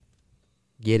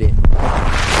Get it.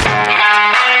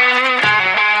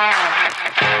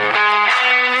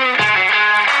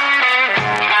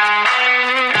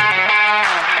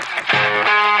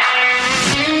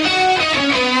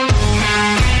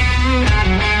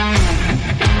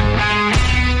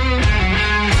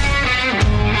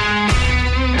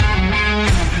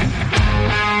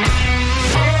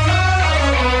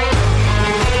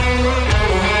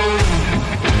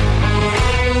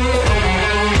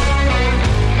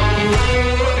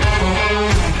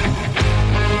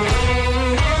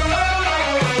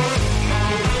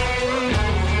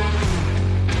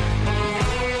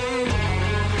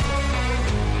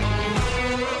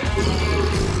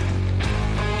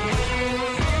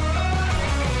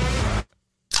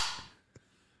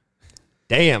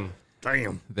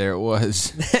 Damn. There it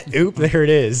was. Oop, there it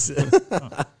is.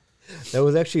 That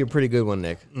was actually a pretty good one,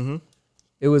 Nick. Mm-hmm.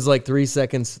 It was like 3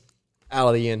 seconds out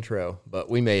of the intro, but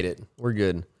we made it. We're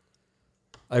good.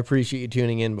 I appreciate you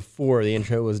tuning in before the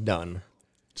intro was done.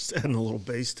 Just adding a little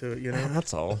bass to it, you know?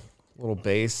 That's all. A little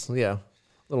bass. Yeah. A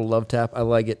little love tap. I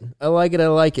like it. I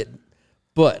like it.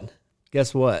 But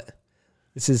guess what?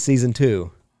 This is season 2,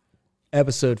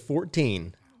 episode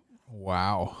 14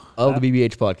 Wow. of the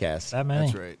BBH Podcast. That many.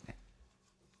 That's right.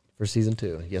 For season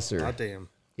 2. Yes, sir. God damn.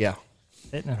 Yeah.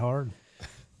 Hitting it hard.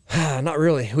 Not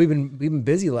really. We've been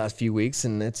busy the last few weeks,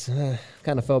 and it's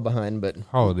kind of fell behind, but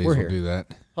Holidays we're will here. do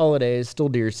that. Holidays, still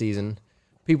deer season.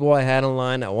 People I had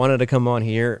online that wanted to come on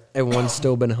here, everyone's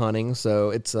still been hunting,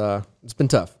 so it's been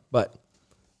tough. But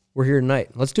we're here tonight.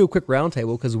 Let's do a quick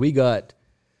roundtable because we got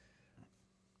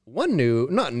one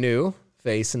not new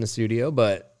face in the studio,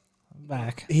 but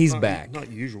Back. he's back.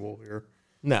 Not usual here.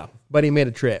 No, but he made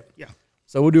a trip. Yeah.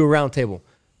 So we'll do a roundtable,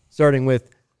 starting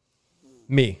with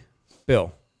me,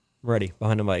 Bill. I'm ready,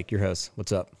 behind the mic, your host.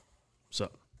 What's up? What's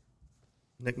up?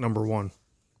 Nick number 1.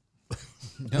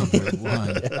 Number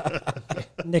one.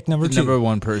 Nick number The 2. number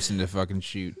one person to fucking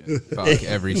shoot fuck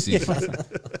every season.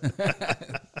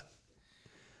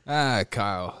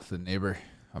 Kyle, the neighbor.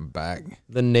 I'm back.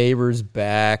 The neighbor's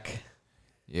back.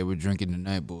 Yeah, we're drinking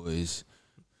tonight, boys.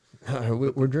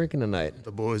 We're drinking tonight.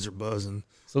 The boys are buzzing.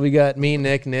 So we got me,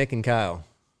 Nick, and Kyle.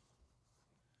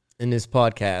 In this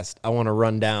podcast, I want to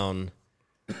run down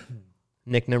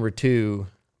Nick number 2,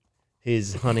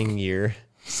 his hunting year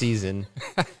season,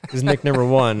 because Nick number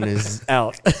 1 is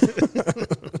out. It's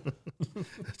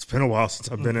been a while since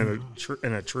I've been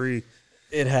in a tree.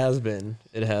 It has been.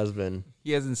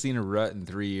 He hasn't seen a rut in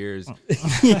 3 years.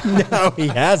 No, he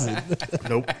hasn't.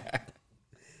 Nope.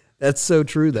 That's so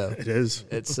true, though. It is.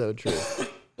 It's so true.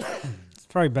 It's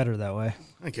probably better that way.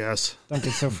 I guess. Don't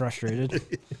get so frustrated.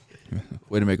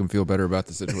 Way to make him feel better about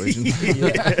the situation.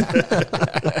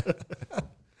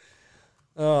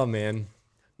 Oh man,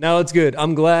 no, it's good.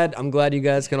 I'm glad you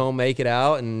guys can all make it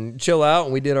out and chill out.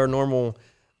 And we did our normal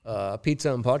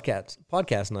pizza and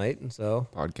podcast night, and so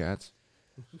Podcasts.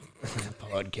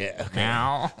 podcast.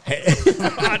 Meow.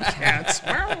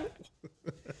 Podcasts.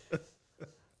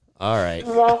 All right.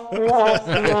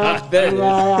 There it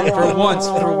is. For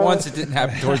once, it didn't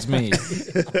happen towards me.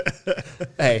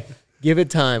 Hey, give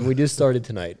it time. We just started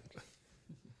tonight.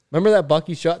 Remember that buck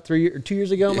you shot 2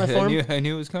 years ago on my farm? I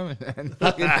knew it was coming.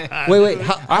 Wait.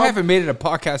 I haven't made it a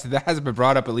podcast that hasn't been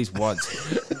brought up at least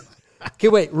once. Okay,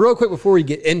 wait. Real quick before we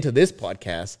get into this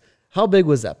podcast, how big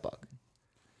was that buck?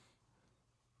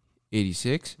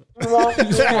 86. I'm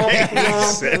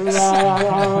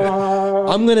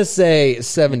gonna say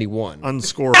 71.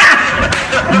 Unscored.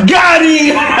 Got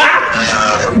him!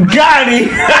 Got him!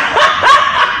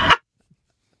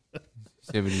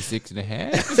 76 and a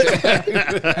half.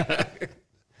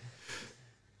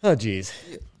 Oh, geez.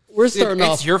 We're starting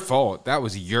off. It's your fault. That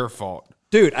was your fault.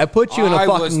 Dude, I put you in a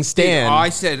fucking stand. I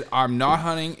said, I'm not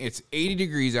hunting. It's 80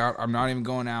 degrees out. I'm not even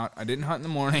going out. I didn't hunt in the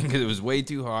morning because it was way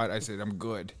too hot. I said, I'm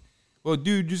good. Well,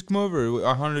 dude, just come over.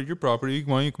 I hunted at your property.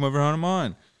 Why don't you come over and hunt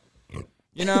mine?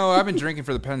 You know, I've been drinking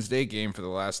for the Penn State game for the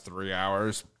last 3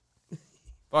 hours.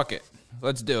 Fuck it.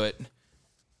 Let's do it.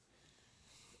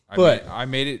 I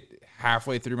made it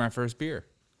halfway through my first beer.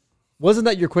 Wasn't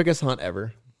that your quickest hunt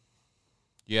ever?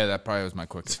 Yeah, that probably was my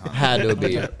quickest hunt. Had to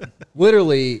be.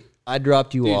 Literally, I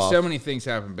dropped you Dude, off. so many things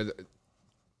happen, but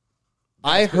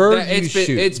I heard you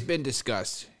shoot. It's been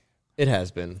discussed. It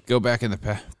has been. Go back in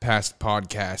the past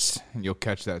podcasts, and you'll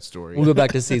catch that story. We'll go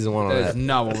back to season 1 on That is that.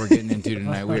 not what we're getting into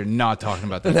tonight. We are not talking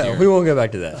about that. No, here. we won't go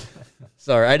back to that.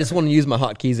 Sorry, I just want to use my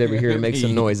hotkeys over here to make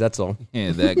some noise. That's all.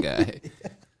 Yeah, that guy.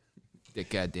 That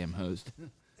goddamn host.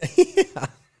 Yeah.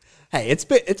 Hey, it's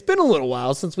been a little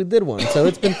while since we did one, so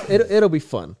it'll be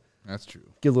fun. That's true.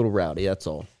 Get a little rowdy. That's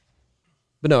all.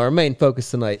 But no, our main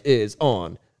focus tonight is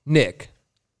on Nick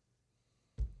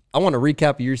I want to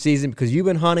recap your season because you've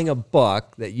been hunting a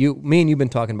buck that me and you've been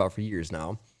talking about for years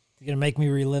now. You gonna make me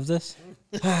relive this?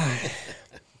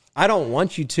 I don't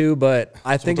want you to, but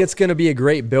I think it's going to be a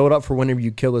great build up for whenever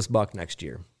you kill this buck next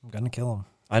year. I'm gonna kill him.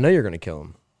 I know you're going to kill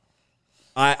him.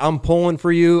 I'm pulling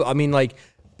for you. I mean, like,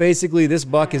 basically, this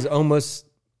buck is almost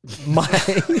my.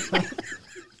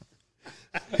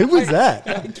 Who was that?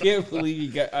 I can't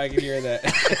believe I can hear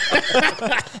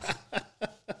that.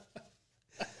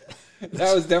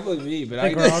 That was definitely me, but I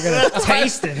think we're all gonna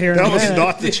taste it here. That was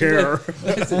not the chair.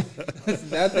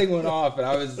 that thing went off, and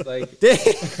I was like,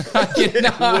 I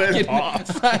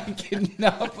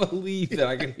cannot believe that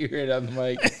I could hear it on the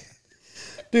mic.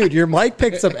 Dude, your mic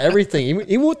picks up everything.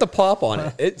 Even with the pop on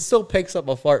it, it still picks up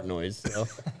a fart noise. So.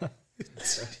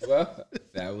 Well,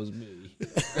 that was me.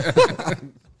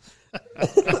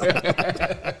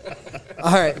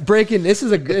 All right, breaking. This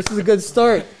is a good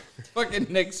start. Fucking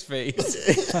Nick's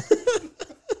face.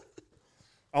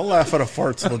 I'll laugh at a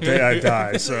fart till the day I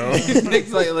die. So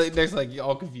Nick's like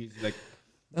all confused. He's like,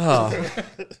 Oh.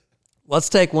 Let's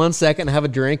take 1 second, have a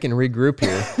drink, and regroup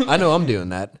here. I know I'm doing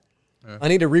that. I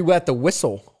need to re-wet the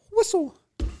whistle. Whistle.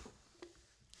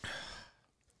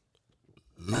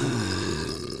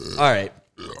 All right.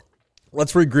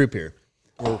 Let's regroup here.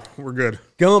 we're good.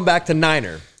 Going back to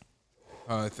Niner.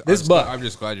 This buck. I'm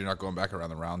just glad you're not going back around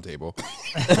the round table.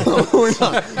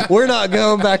 We're not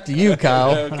going back to you,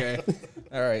 Kyle. Okay.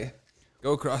 All right.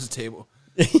 Go across the table.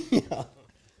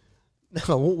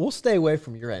 No, we'll stay away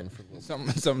from your end.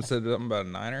 Someone said something about a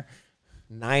Niner.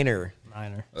 Niner.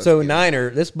 Niner. Niner,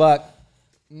 this buck,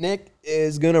 Nick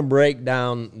is going to break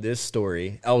down this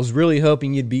story. I was really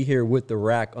hoping you'd be here with the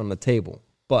rack on the table,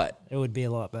 but It would be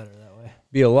a lot better that way.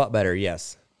 be a lot better,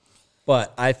 yes.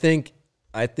 But I think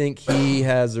he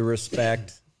has a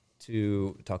respect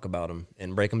to talk about him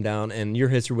and break him down and your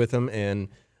history with him. And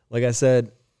like I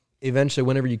said, eventually,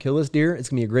 whenever you kill this deer, it's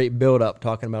going to be a great build-up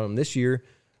talking about him this year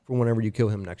for whenever you kill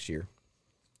him next year.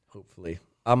 Hopefully.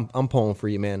 I'm pulling for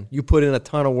you, man. You put in a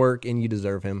ton of work, and you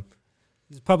deserve him.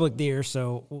 He's a public deer,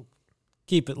 so we'll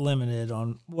keep it limited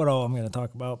on what all I'm going to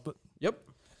talk about. But Yep.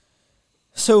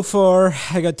 so far,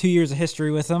 I got 2 years of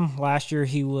history with him. Last year,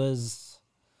 he was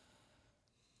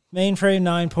mainframe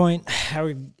 9-point.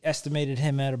 I estimated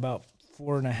him at about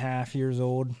 4.5 years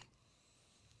old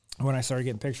when I started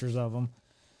getting pictures of him.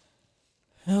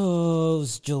 Oh, it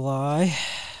was July.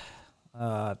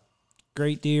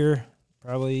 Great deer,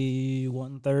 probably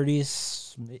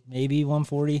 130s, maybe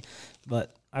 140,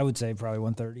 but I would say probably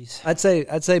 130s. I'd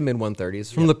say mid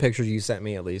 130s from the pictures you sent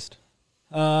me at least.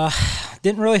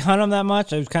 Didn't really hunt him that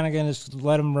much. I was kind of going to just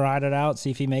let him ride it out,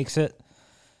 see if he makes it.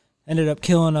 Ended up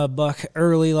killing a buck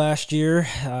early last year.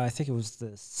 I think it was the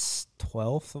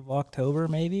 12th of October,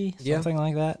 maybe, something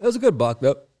like that. That was a good buck,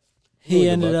 though. He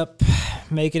ended up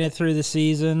making it through the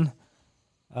season.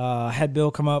 Had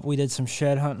Bill come up. We did some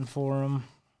shed hunting for him.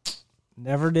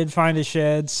 Never did find his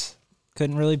sheds.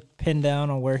 Couldn't really pin down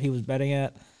on where he was bedding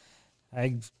at.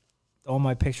 All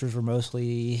my pictures were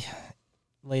mostly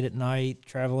late at night,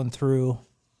 traveling through.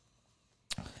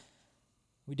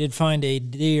 We did find a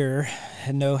deer,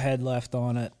 had no head left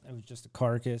on it. It was just a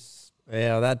carcass.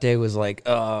 Yeah, that day was like.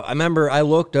 I remember I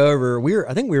looked over.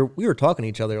 I think we were talking to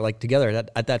each other like together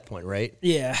at that point, right?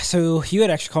 Yeah. So you had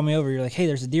actually called me over. You're like, "Hey,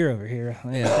 there's a deer over here."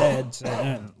 Dead. So,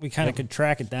 and we kind of could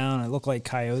track it down. It looked like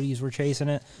coyotes were chasing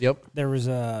it. Yep. There was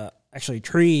actually a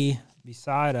tree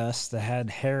beside us that had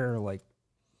hair like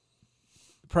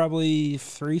probably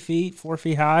 4 feet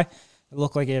high. It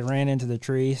looked like it ran into the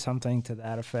tree, something to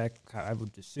that effect. I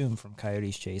would assume from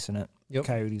coyotes chasing it. Yep.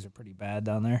 Coyotes are pretty bad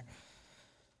down there.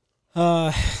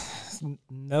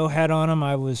 No head on him.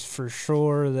 I was for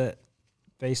sure that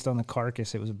based on the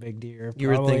carcass, it was a big deer. You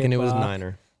were Probably thinking it was about-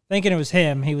 Niner. Thinking it was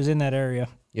him. He was in that area.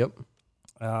 Yep.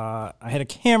 I had a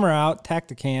camera out,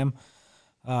 Tacticam.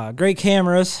 Great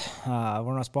cameras.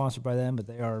 We're not sponsored by them, but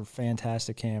they are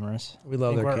fantastic cameras. We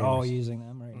love I think their we're all cameras. using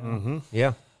them right now. Mm-hmm.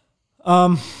 Yeah.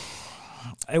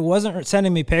 It wasn't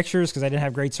sending me pictures because I didn't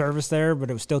have great service there,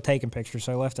 but it was still taking pictures,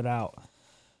 so I left it out.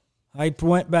 I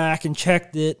went back and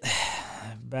checked it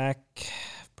back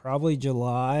probably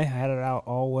July. I had it out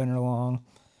all winter long.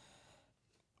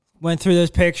 Went through those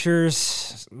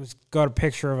pictures. Got a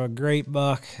picture of a great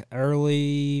buck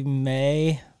early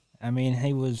May. I mean,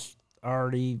 he was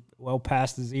already well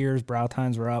past his ears. Brow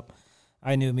tines were up.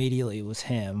 I knew immediately it was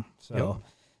him. So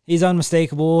he's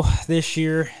unmistakable this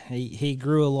year. He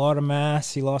grew a lot of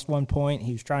mass. He lost 1 point.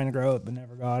 He was trying to grow it, but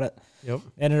never got it. Yep.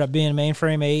 Ended up being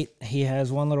mainframe 8. He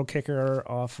has one little kicker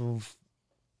off of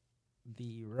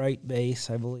the right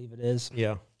base, I believe it is.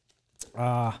 Yeah.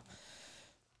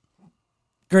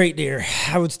 Great deer.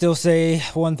 I would still say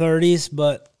 130s,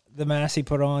 but the mass he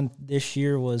put on this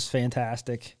year was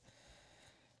fantastic.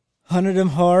 Hunted him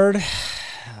hard.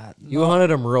 You hunted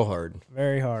him real hard.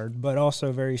 Very hard, but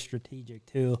also very strategic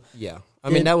too. Yeah. I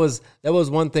mean, that was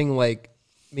one thing like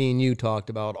me and you talked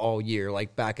about all year,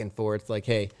 like back and forth, like,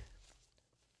 hey,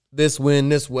 this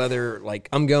wind, this weather, like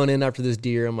I'm going in after this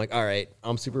deer. I'm like, all right,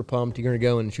 I'm super pumped. You're going to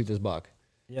go in and shoot this buck.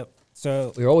 Yep.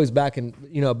 So we were always back and,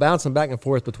 bouncing back and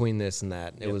forth between this and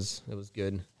that. It was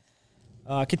good.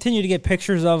 Continue to get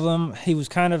pictures of him. He was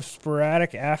kind of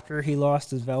sporadic after he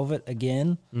lost his velvet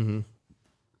again. Mm-hmm.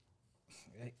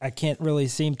 I can't really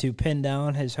seem to pin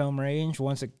down his home range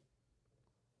once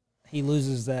he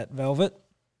loses that velvet.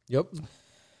 Yep.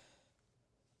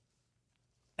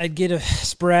 I'd get a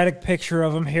sporadic picture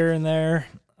of him here and there.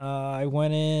 I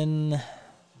went in, I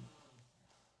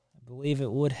believe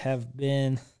it would have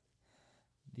been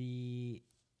the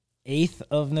 8th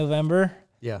of November.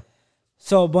 Yeah.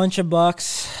 Saw a bunch of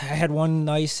bucks. I had one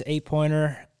nice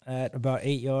 8-pointer at about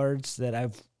 8 yards that I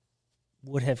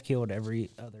would have killed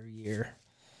every other year.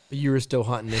 But you were still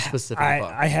hunting this specific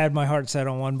buck. I had my heart set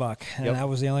on one buck, and that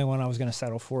was the only one I was going to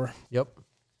settle for. Yep.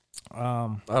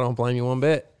 I don't blame you one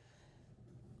bit.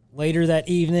 Later that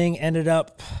evening, ended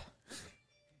up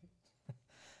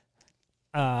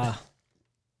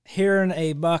hearing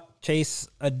a buck chase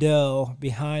a doe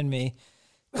behind me.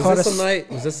 Was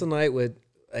this the night with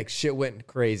like shit went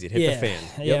crazy? It hit the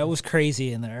fan. Yeah, it was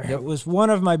crazy in there. Yep. It was one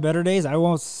of my better days. I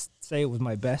won't say it was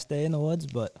my best day in the woods,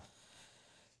 but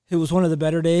it was one of the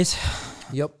better days.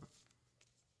 Yep.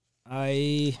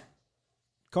 I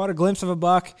caught a glimpse of a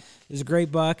buck. It was a great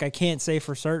buck. I can't say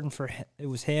for certain it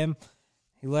was him.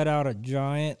 He let out a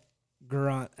giant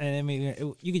grunt, and I mean,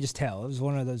 you could just tell. It was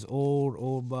one of those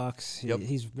old bucks.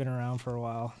 He's been around for a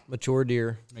while. Mature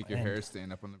deer. Make your hair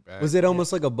stand up on the back. Was it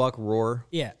almost like a buck roar?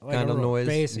 Yeah. Like kind of noise?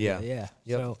 Basically, yeah.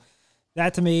 Yep. So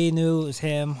that to me knew it was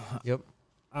him. Yep.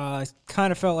 I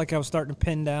kind of felt like I was starting to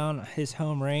pin down his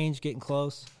home range, getting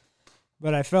close.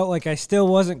 But I felt like I still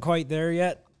wasn't quite there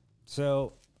yet.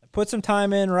 So I put some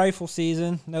time in rifle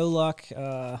season. No luck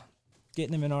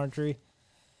getting him in archery.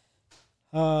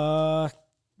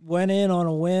 Went in on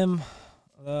a whim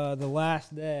the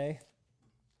last day.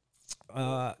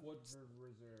 Sorry,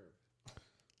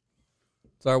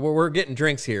 we're getting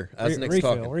drinks here as Nick's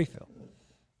talking. Refill.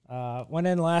 Went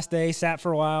in last day, sat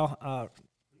for a while.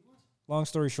 Long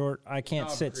story short, I can't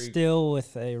sit still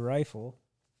with a rifle.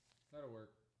 That'll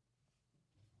work.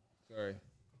 Sorry,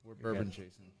 we're bourbon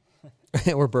chasing.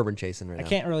 We're bourbon chasing right now. I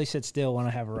can't really sit still when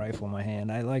I have a rifle in my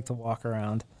hand. I like to walk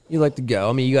around. You like to go.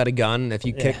 I mean, you got a gun.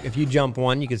 If you jump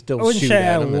one, you can still I wouldn't shoot say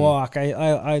at I them. walk.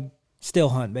 I still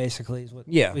hunt, basically, is what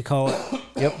we call it.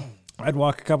 Yep. I'd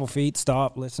walk a couple feet,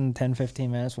 stop, listen, 10,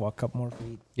 15 minutes, walk a couple more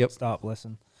feet, stop,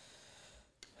 listen.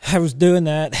 I was doing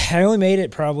that. I only made it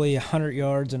probably 100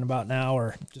 yards in about an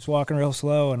hour, just walking real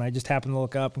slow, and I just happened to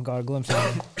look up and got a glimpse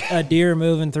of a deer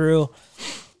moving through.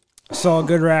 Saw a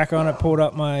good rack on it, pulled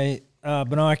up my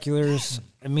binoculars,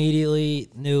 immediately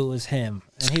knew it was him.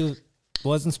 And he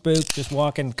wasn't spooked, just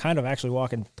walking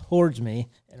towards me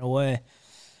in a way.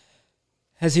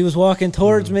 As he was walking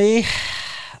towards me,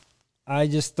 I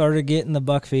just started getting the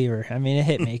buck fever. I mean, it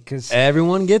hit me because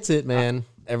everyone gets it, man.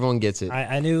 Everyone gets it.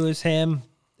 I knew it was him.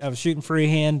 I was shooting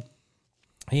freehand.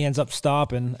 He ends up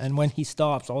stopping, and when he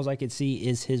stops, all I could see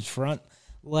is his front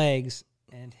legs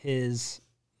and his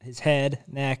head,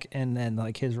 neck, and then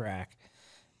like his rack.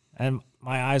 And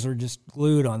my eyes were just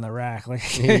glued on the rack. Like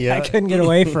I couldn't get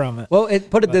away from it. Well,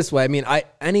 put it this way. I mean,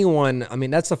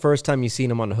 that's the first time you've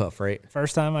seen him on the hoof, right?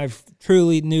 First time I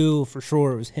truly knew for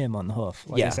sure it was him on the hoof.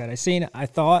 Like I said, I seen it. I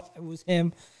thought it was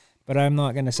him, but I'm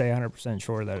not going to say 100%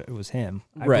 sure that it was him.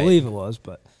 I believe it was,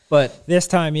 but this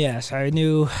time, yes, I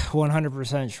knew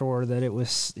 100% sure that it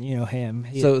was, him.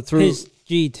 His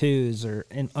G2s are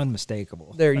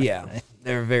unmistakable.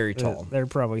 They're very tall. They're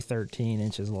probably 13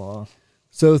 inches long.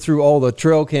 So through all the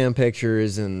trail cam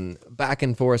pictures and back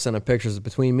and forth on the pictures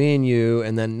between me and you,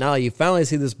 and then now you finally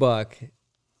see this buck,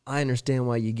 I understand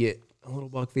why you get a little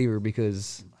buck fever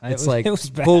because it was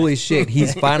bad. Holy shit,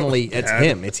 he's finally, it's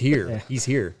him. It's here. Yeah. He's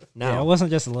here now. Yeah, it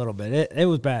wasn't just a little bit. It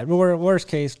was bad. Worst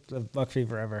case of buck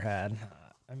fever I ever had.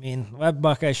 I mean, that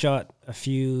buck I shot a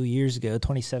few years ago,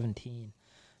 2017.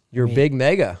 Big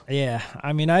mega. Yeah.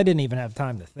 I mean, I didn't even have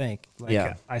time to think.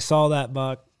 I saw that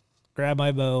buck, grabbed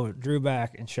my bow, drew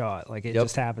back, and shot. Like, it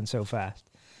just happened so fast.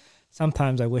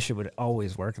 Sometimes I wish it would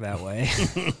always work that way.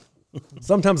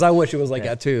 Sometimes I wish it was like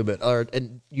that too, but it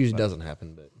usually doesn't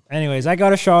happen. But anyways, I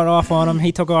got a shot off on him.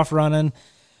 He took off running.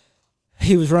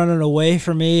 He was running away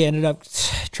from me. Ended up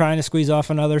trying to squeeze off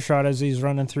another shot as he's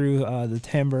running through the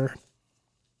timber.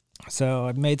 So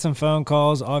I made some phone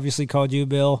calls, obviously called you,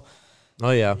 Bill.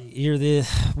 Oh, yeah. You're the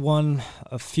one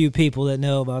of few people that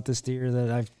know about this deer that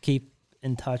I keep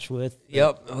in touch with.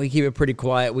 Yep. We keep it pretty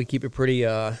quiet. We keep it pretty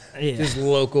just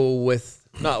local with,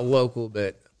 not local,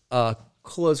 but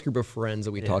close group of friends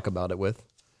that we talk about it with.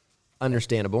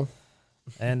 Understandable.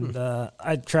 And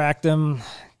I tracked him.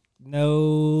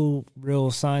 No real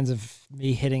signs of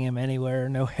me hitting him anywhere.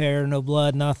 No hair, no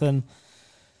blood, nothing.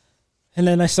 And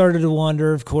then I started to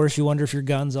wonder, of course, you wonder if your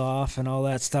gun's off and all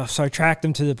that stuff. So I tracked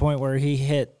him to the point where he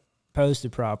hit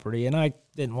posted property. And I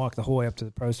didn't walk the whole way up to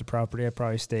the posted property. I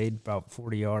probably stayed about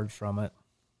 40 yards from it.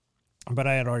 But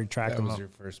I had already tracked him That was up your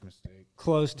first mistake.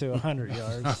 close to 100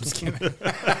 yards. I'm just kidding.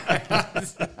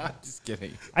 I'm just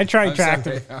kidding. I tried I'm tracking.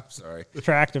 sorry. I'm sorry.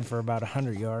 Tracked him for about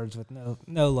 100 yards with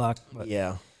no luck. But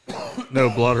Yeah. No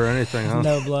blood or anything, huh?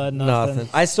 no blood, nothing. Nothing.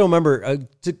 I still remember,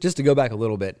 just to go back a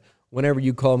little bit, whenever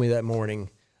you called me that morning,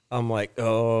 I'm like,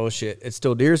 oh, shit, it's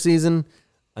still deer season.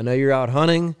 I know you're out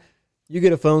hunting. You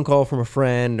get a phone call from a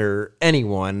friend or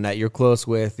anyone that you're close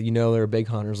with. You know they're big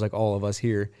hunters like all of us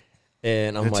here.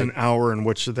 And I'm It's like, an hour in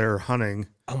which they're hunting.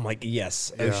 I'm like,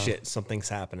 yes. Oh, Yeah. shit, something's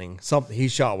happening. He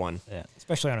shot one. Yeah,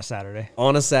 especially on a Saturday.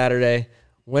 On a Saturday.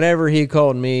 Whenever he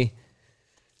called me,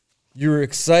 you were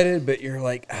excited, but you're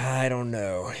like, I don't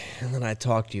know. And then I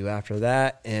talked to you after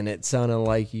that, and it sounded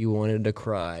like you wanted to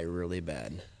cry really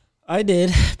bad. I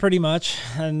did, pretty much.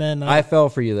 And then I fell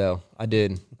for you, though. I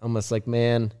did. I'm just like,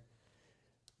 man,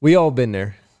 we all been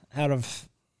there. out of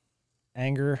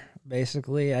anger,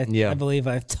 basically, I Yeah. believe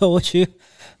I've told you.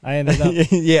 I ended up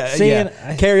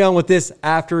yeah. Carry on with this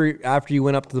after you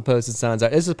went up to the posted signs.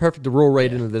 This is perfect to roll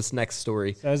right into this next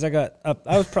story. So as I got up,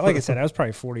 I was like I said, I was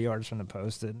probably 40 yards from the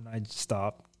posted, and I just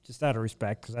stopped just out of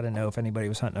respect because I didn't know if anybody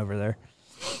was hunting over there.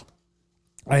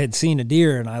 I had seen a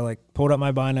deer, and I pulled up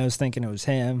my binos thinking it was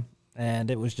him,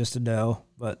 and it was just a doe.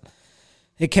 But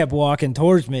it kept walking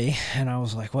towards me, and I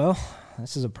was like, well,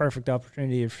 this is a perfect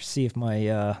opportunity to see if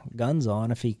my gun's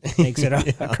on, if he makes it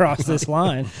across this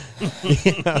line.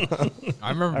 I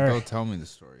remember Bill telling me the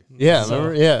story. Yeah,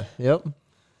 remember? Yeah, yep.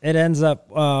 It ends up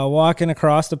walking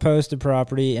across the posted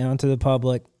property and onto the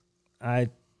public. I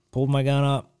pulled my gun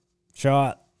up,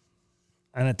 shot,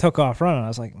 and it took off running. I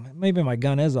was like, maybe my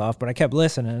gun is off, but I kept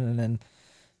listening, and then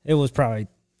it was probably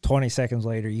 20 seconds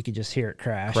later, you could just hear it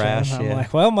crash. And I'm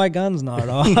like, well, my gun's not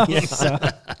off.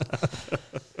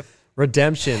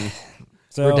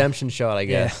 So Redemption shot, I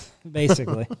guess. Yeah,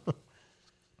 basically.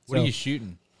 What are you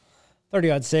shooting?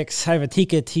 30-06. I have a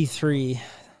Tika T3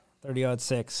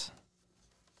 30-06.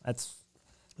 That's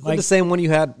Is that the same one you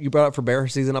brought up for bear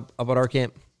season up at our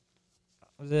camp?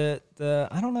 was it.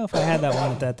 I don't know if I had that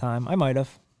one at that time. I might have.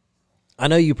 I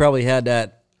know you probably had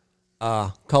that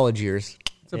college years.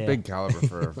 It's a big caliber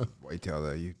for a whitetail,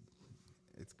 though.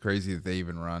 It's crazy that they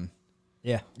even run.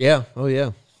 Yeah, Yeah. Oh,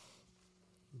 yeah.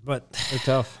 but They're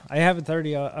tough. I have a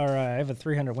 30 or I have a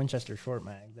 300 Winchester short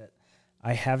mag that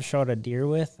I have shot a deer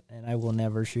with, and I will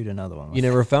never shoot another one with. You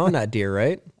never found that deer,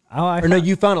 right? Oh, No,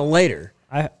 you found it later.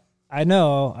 I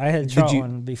know. I had shot you-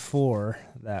 one before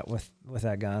that with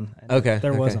that gun. And Okay,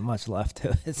 there okay. wasn't much left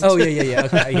to it. Oh, yeah.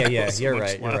 Okay, yeah. You're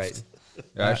right. You're right.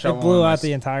 Yeah, I shot It one blew with my out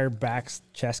the entire back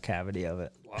chest cavity of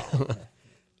it. Wow.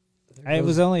 It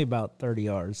was only about 30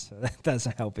 yards, so that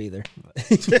doesn't help either.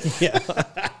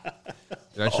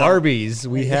 I shot, Arby's,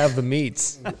 we have the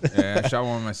meats. yeah, I shot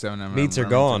one with my 7mm. Meats are Remington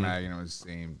gone. Mag, and it was the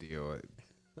same deal. It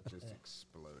just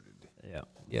exploded. Yeah.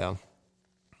 Yeah.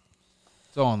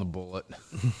 It's all on the bullet.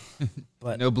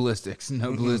 But No ballistics.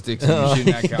 No ballistics when you're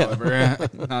shooting that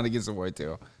caliber. Not against a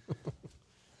whitetail.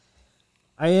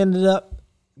 I ended up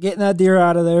getting that deer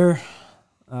out of there.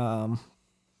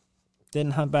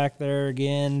 Didn't hunt back there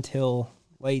again till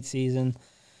late season.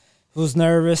 Was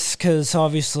nervous because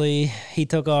obviously he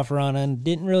took off running.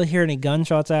 Didn't really hear any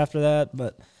gunshots after that,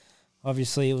 but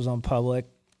obviously it was on public,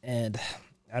 and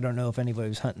I don't know if anybody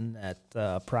was hunting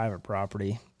at private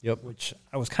property. Yep. Which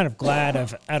I was kind of glad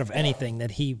of out of anything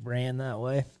that he ran that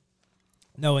way,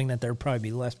 knowing that there'd probably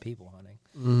be less people hunting.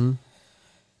 Mm-hmm.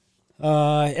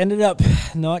 I ended up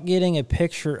not getting a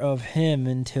picture of him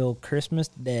until Christmas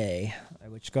Day,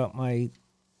 which got my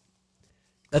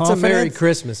That's a Merry confidence.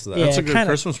 Christmas, though. Yeah, That's a good kinda-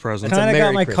 Christmas present. That's a kind of got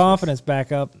Merry my Christmas. confidence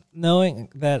back up, knowing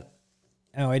that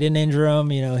I didn't injure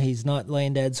him. You know, he's not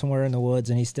laying dead somewhere in the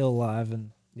woods, and he's still alive and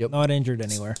not injured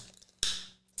anywhere.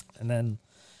 And then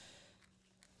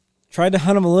tried to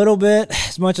hunt him a little bit,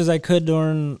 as much as I could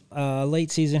during late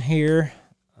season here.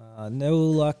 No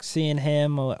luck seeing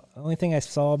him. The only thing I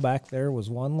saw back there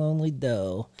was one lonely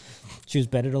doe. She was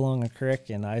bedded along a creek,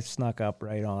 and I snuck up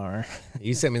right on her.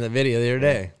 You sent me the video the other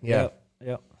day. Yeah.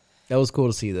 Yep. That was cool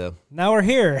to see, though. Now we're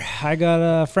here. I got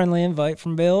a friendly invite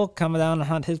from Bill coming down to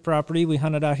hunt his property. We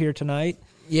hunted out here tonight.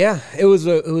 Yeah, it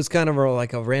was kind of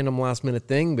like a random last minute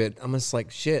thing, but I'm just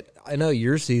like, shit, I know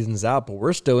your season's out, but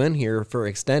we're still in here for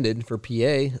extended for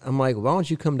PA. I'm like, why don't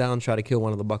you come down and try to kill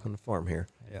one of the buck on the farm here?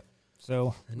 Yep.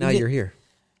 So And now you're here.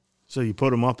 So you put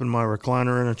them up in my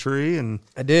recliner in a tree, and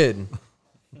I did.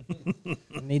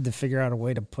 I need to figure out a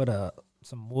way to put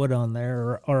some wood on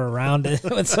there or around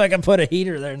it so I can put a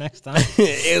heater there next time.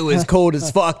 It was cold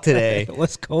as fuck today. It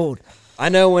was cold. I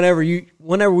know whenever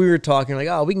we were talking, like,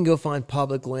 oh, we can go find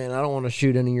public land. I don't want to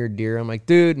shoot any of your deer. I'm like,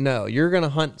 dude, no, you're going to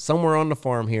hunt somewhere on the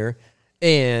farm here,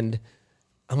 and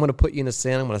I'm going to put you in the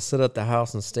sand. I'm going to sit at the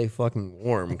house and stay fucking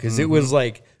warm because it was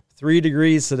like 3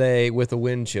 degrees today with a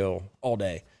wind chill all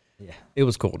day. Yeah. It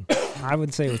was cold. I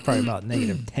would say it was probably about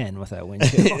 -10 with that wind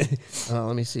chill.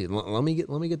 Let me see. Let me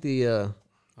get the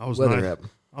I was weather nice. app.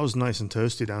 I was nice and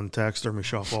toasty down the taxidermy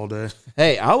shop all day.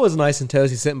 Hey, I was nice and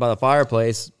toasty sitting by the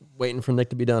fireplace waiting for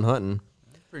Nick to be done hunting.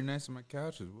 It's pretty nice on my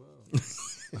couch as well.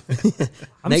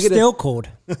 I'm Negative- still cold.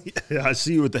 Yeah, I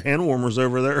see you with the hand warmers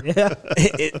over there. Yeah.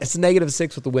 It's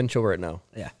 -6 with the wind chill right now.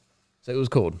 Yeah. So it was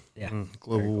cold. Yeah.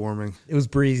 Global warming. It was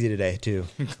breezy today too.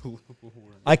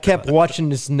 I kept watching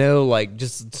the snow, like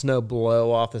just snow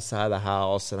blow off the side of the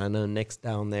house, and I know Nick's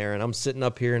down there, and I'm sitting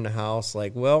up here in the house,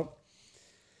 like, well,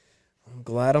 I'm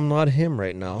glad I'm not him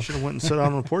right now. Should have went and sat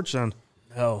out on the porch then.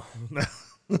 Oh,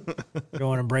 You don't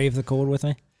want to brave the cold with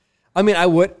me? I mean, I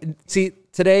would see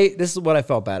today. This is what I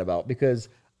felt bad about because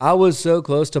I was so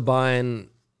close to buying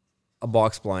a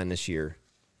box blind this year,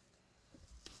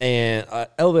 and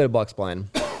elevated box blind.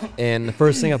 And the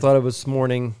first thing I thought of was this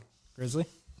morning. Grizzly?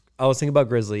 I was thinking about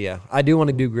Grizzly, yeah. I do want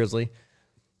to do Grizzly.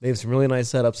 They have some really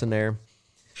nice setups in there.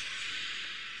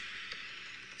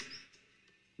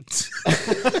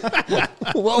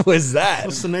 What was that?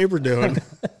 What's the neighbor doing?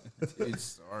 Dude,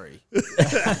 sorry.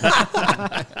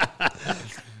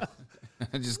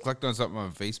 I just clicked on something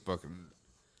on Facebook and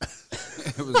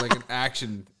it was like an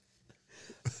action.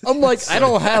 I'm like, I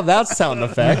don't have that sound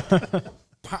effect.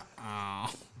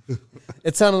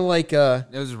 It sounded like It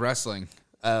was wrestling.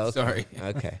 oh, okay. Sorry.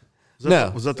 Okay.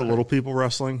 Was that the little people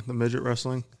wrestling, the midget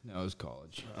wrestling? No, it was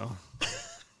college.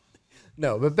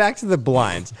 No, but back to the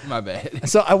blinds. My bad.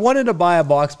 So I wanted to buy a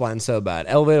box blind so bad,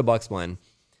 elevated box blind.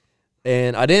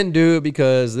 And I didn't do it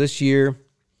because this year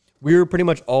we were pretty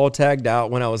much all tagged out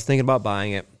when I was thinking about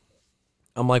buying it.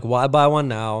 I'm like, why buy one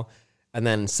now and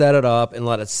then set it up and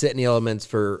let it sit in the elements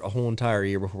for a whole entire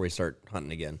year before we start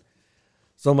hunting again?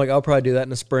 So I'm like, I'll probably do that in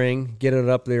the spring, get it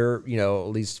up there, at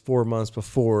least 4 months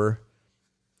before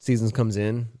season comes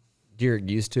in. Deer get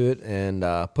used to it and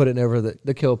put it over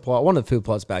the kill plot, one of the food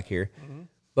plots back here. Mm-hmm.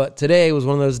 But today was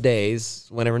one of those days,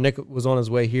 whenever Nick was on his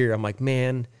way here, I'm like,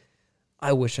 man,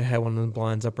 I wish I had one of the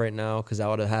blinds up right now because I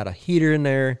would have had a heater in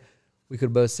there. We could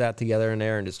have both sat together in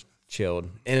there and just chilled.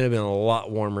 And it would have been a lot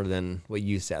warmer than what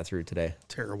you sat through today.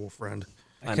 Terrible friend.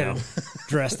 I could know. have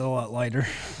dressed a lot lighter.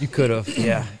 You could have,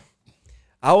 yeah.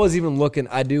 I was even looking.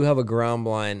 I do have a ground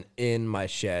blind in my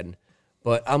shed,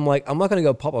 but I'm like, I'm not going to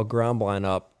go pop a ground blind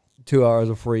up 2 hours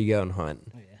before you go and hunt.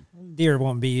 Deer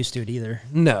won't be used to it either.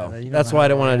 No, You don't that's know why how I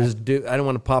don't to want to react. just do. I don't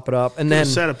want to pop it up and Then then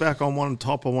set it back on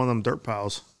top of one of them dirt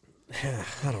piles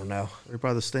I don't know. right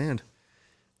by the stand.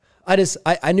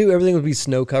 I knew everything would be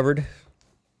snow covered,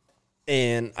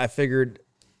 and I figured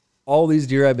all these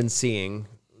deer I've been seeing,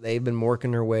 they've been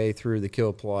working their way through the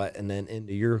kill plot and then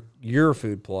into your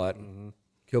food plot,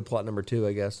 kill plot number 2,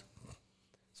 I guess.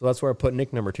 So that's where I put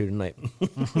Nick number 2 tonight.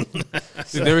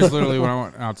 Dude, there was literally, when I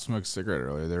went out to smoke a cigarette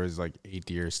earlier, there was like 8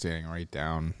 deer standing right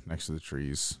down next to the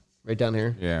trees. Right down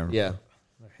here. Yeah. Yeah.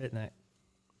 They're hitting it.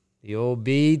 The old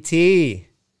BT.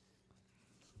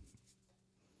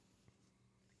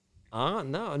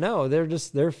 No,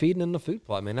 they're feeding in the food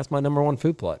plot, man. That's my number 1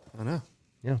 food plot. I know.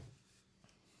 Yeah.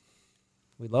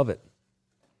 We love it.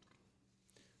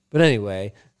 But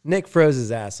anyway, Nick froze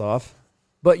his ass off.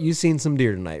 But you seen some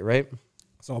deer tonight, right?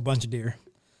 Saw a bunch of deer.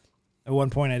 At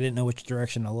one point, I didn't know which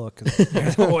direction to look because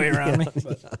they're all the way around me.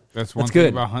 But That's one That's thing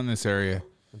good. about hunting this area.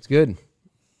 That's good.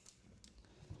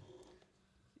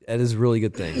 That is a really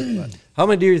good thing. But how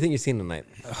many deer do you think you've seen tonight?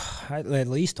 at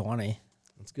least 20.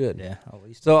 That's good. Yeah, at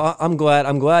least. So I'm glad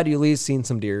you at least seen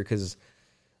some deer because,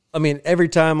 I mean, every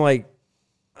time like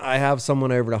I have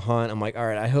someone over to hunt, I'm like, all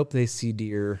right, I hope they see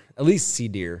deer, at least see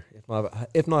deer,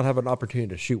 if not have an opportunity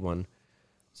to shoot one.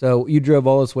 So you drove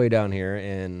all this way down here,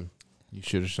 and You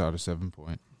should have shot a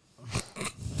 7-point.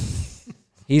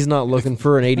 he's not looking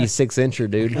for an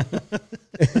 86-incher, dude.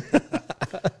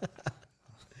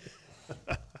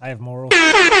 I have morals.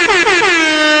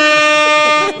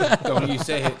 Don't you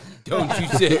say it. Don't you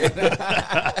say it.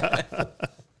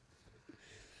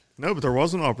 No, but there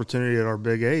was an opportunity at our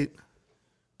Big 8.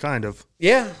 Kind of.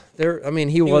 Yeah, there. I mean,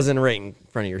 he wasn't right in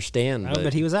front of your stand, No,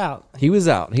 but he was out. He was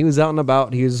out. He was out and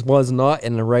about. He was not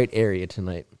in the right area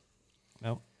tonight.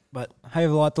 Nope. But I have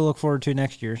a lot to look forward to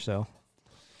next year, so.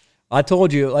 I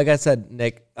told you, like I said,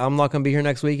 Nick, I'm not going to be here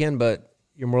next weekend, but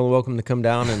you're more than welcome to come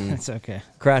down and It's okay.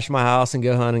 crash my house and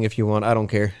go hunting if you want. I don't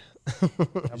care.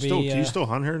 Do you still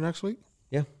hunt here next week?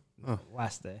 Yeah.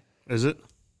 Last day. Is it?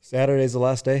 Saturday's the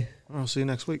last day. I'll see you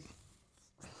next week.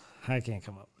 I can't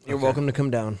come up. You're welcome to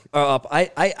come down. Up.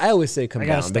 I always say come I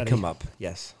gotta down, but study. come up.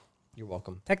 Yes. You're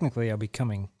welcome. Technically, I'll be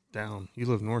coming Down. You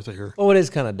live north of here. Oh, it is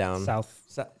kind of down.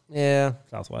 Yeah.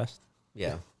 southwest.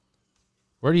 Yeah.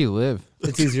 Where do you live?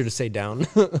 It's easier to say down.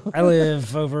 I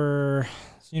live over,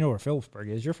 so you know where Phillipsburg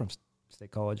is. You're from State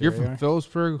College. You're area, from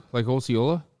Phillipsburg, like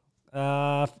Osceola?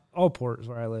 Allport is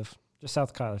where I live, just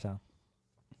south of Kylertown.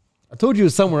 I told you it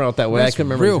was somewhere out that way. That's I couldn't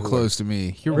remember. real exactly where. close to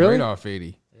me. You're Really? right off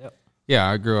 80. Yep. Yeah,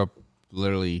 I grew up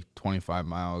literally 25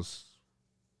 miles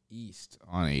east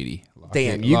on 80.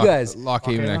 Damn, you guys- Lock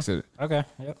Haven Okay. exit. Okay.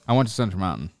 Yep. I went to Central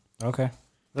Mountain. Okay.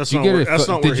 That's Did not you, where, get that's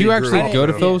not where did he you grew actually up, go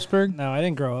to though. Phillipsburg? No, I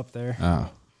didn't grow up there. Oh.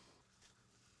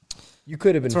 You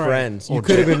could have been That's all right. friends. You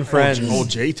could have been friends. Old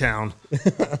J-Town.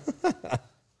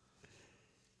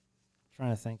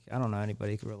 Trying to think. I don't know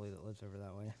anybody really that lives over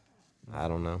that way. I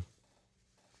don't know.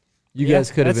 You Yeah,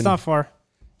 guys could have That's been. not far.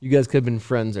 You guys could have been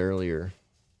friends earlier.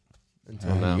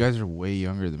 Until now. You guys are way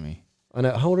younger than me. I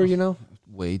know. How old are you now?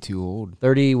 Way too old.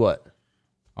 30 what?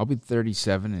 I'll be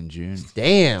 37 in June.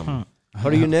 Damn. How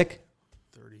old are you, Nick?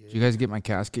 Did you guys get my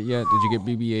casket yet? Did you get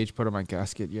BBH put on my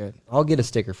casket yet? I'll get a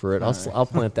sticker for it. I'll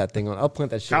plant that thing on. I'll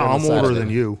plant that shit Kyle, on I'm the side older of than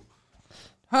it. you.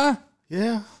 Huh?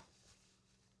 Yeah.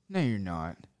 No, you're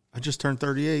not. I just turned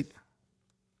 38.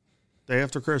 Day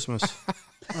after Christmas.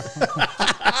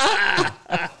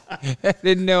 I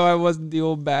didn't know I wasn't the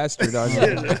old bastard on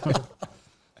you.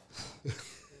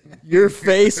 Your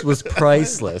face was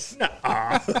priceless.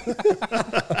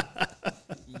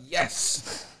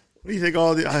 Yes. What do you think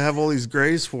I have all these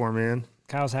grays for, man?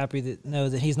 Kyle's happy to know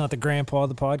that he's not the grandpa of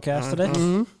the podcast today.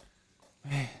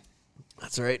 Mm-hmm.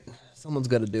 That's right. Someone's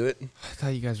got to do it. I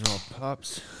thought you guys were all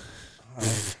pups.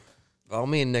 Well,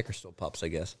 me and Nick are still pups, I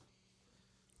guess.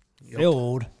 Feel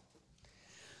old.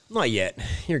 Not yet.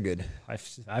 You're good. I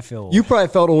feel old. You probably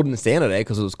felt old in the stand today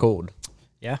because it was cold.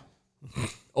 Yeah.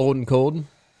 Old and cold.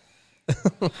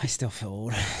 I still feel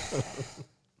old.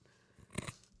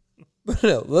 But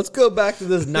no, let's go back to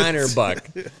this Niner buck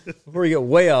before we get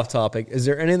way off topic. Is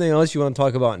there anything else you want to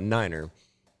talk about in Niner?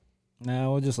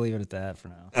 No, we'll just leave it at that for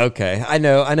now. Okay, I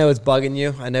know it's bugging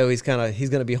you. I know he's going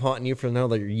to be haunting you for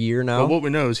another year now. But what we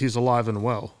know is he's alive and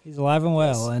well. He's alive and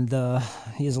well, and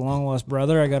he's a long lost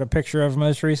brother. I got a picture of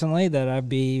most recently that I'd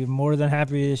be more than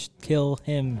happy to kill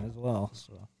him as well.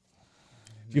 So, Do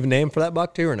you have a name for that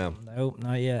buck too, or no? nope,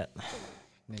 not yet.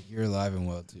 Nick, you're alive and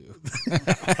well, too.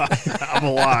 I'm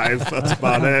alive. That's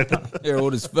about it. You're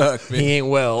old as fuck, man. He ain't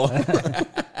well.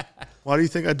 Why do you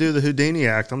think I do the Houdini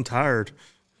act? I'm tired.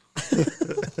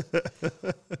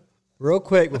 Real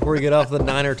quick before we get off the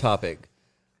Niner topic.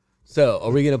 So,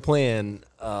 are we going to plan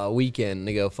a weekend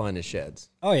to go find the sheds?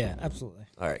 Oh yeah, absolutely.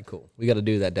 All right, cool. We got to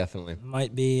do that definitely.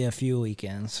 Might be a few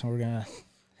weekends. We're gonna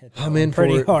hit that I'm one in for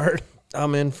pretty it. hard.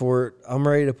 I'm in for it. I'm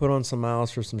ready to put on some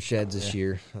miles for some sheds this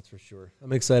year. That's for sure.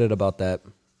 I'm excited about that.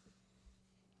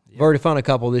 I've already found a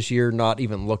couple this year, not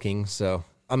even looking. So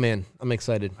I'm in. I'm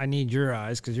excited. I need your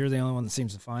eyes because you're the only one that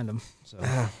seems to find them. So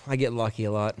I get lucky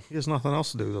a lot. He has nothing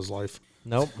else to do with his life.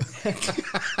 Nope.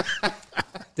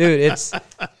 Dude,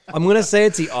 I'm going to say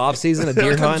it's the off season of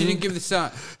deer How come you hunting. didn't give the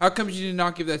sound? How come you did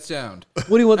not give that sound? What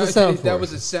do you want the sound for? That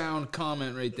was a sound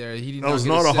comment right there. He did That not was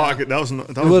give not a sound. hockey. That was not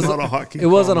a hotkey. It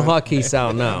wasn't a comment. hotkey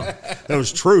sound, no. That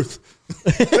was truth.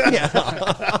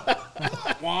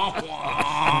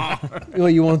 Well,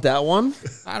 you want that one?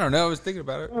 I don't know. I was thinking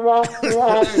about it.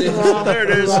 There it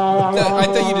is. I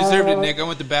thought you deserved it, Nick. I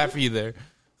went to bat for you there.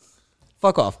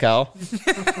 Fuck off, Cal.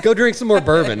 Go drink some more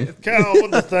bourbon. Cal, I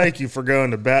want to thank you for going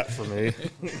to bat for me.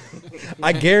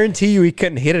 I guarantee you he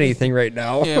couldn't hit anything right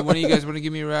now. Yeah, one of you guys want to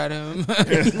give me a ride home?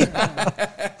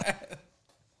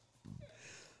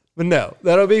 But no,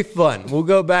 that'll be fun. We'll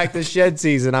go back to shed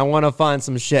season. I want to find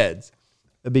some sheds.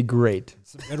 That'd be great.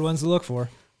 some good ones to look for.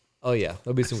 Oh, yeah.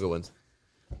 There'll be some good ones.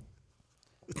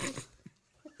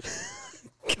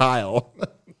 Kyle.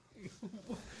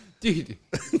 Dude.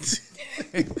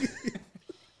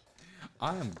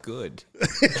 I am good.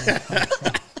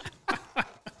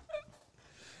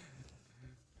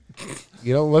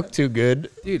 You don't look too good.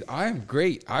 Dude, I am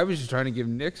great. I was just trying to give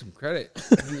Nick some credit.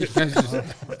 You guys just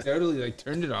totally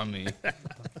turned it on me.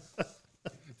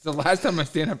 It's the last time I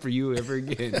stand up for you ever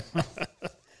again.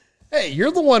 Hey,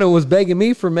 you're the one who was begging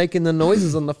me for making the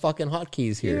noises on the fucking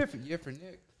hotkeys here. Yeah, for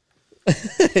Nick.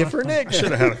 For Nick. I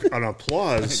should have had an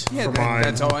applause for mine.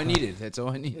 That's all I needed. That's all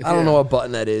I needed. I don't know what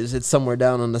button that is. It's somewhere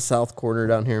down in the south corner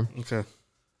down here. Okay.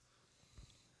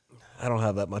 I don't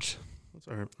have that much. That's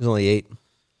all right. There's only 8.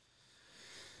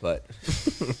 But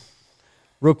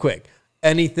real quick,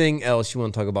 anything else you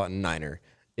want to talk about in Niner?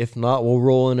 If not, we'll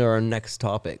roll into our next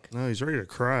topic. No, he's ready to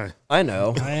cry. I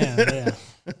know. I am,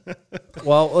 yeah.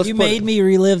 Well, let's You made me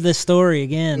relive this story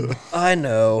again. I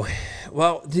know.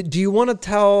 Well, do you want to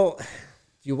tell? Do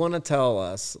you want to tell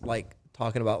us, like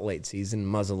talking about late season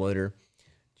muzzleloader?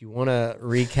 Do you want to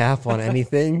recap on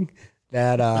anything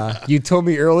that you told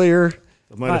me earlier?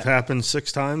 It might have happened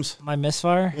 6 times. My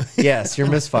misfire? Yes, your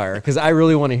misfire, because I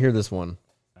really want to hear this one.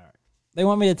 They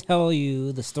want me to tell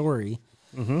you the story.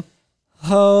 Mm-hmm.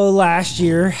 Oh, last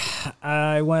year,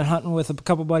 I went hunting with a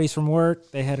couple buddies from work.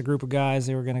 They had a group of guys.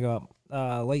 They were going to go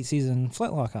up late season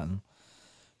flintlock hunting,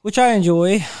 which I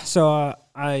enjoy. So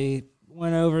I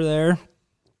went over there,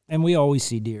 and we always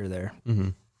see deer there. Mm-hmm.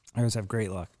 I always have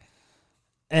great luck.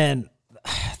 And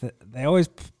they always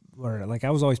were, like,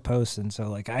 I was always posting. So,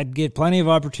 like, I'd get plenty of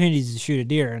opportunities to shoot a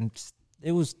deer. And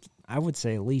it was, I would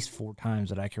say, at least 4 times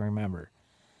that I can remember.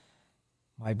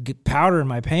 My powder in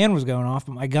my pan was going off,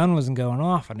 but my gun wasn't going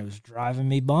off, and it was driving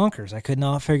me bonkers. I could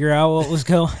not figure out what was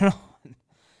going on.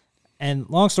 And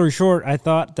long story short, I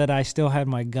thought that I still had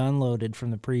my gun loaded from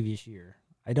the previous year.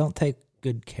 I don't take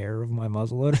good care of my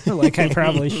muzzleloader like I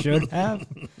probably should have.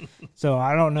 So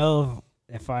I don't know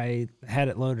if I had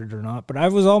it loaded or not, but I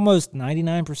was almost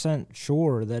 99%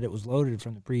 sure that it was loaded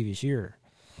from the previous year.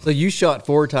 So you shot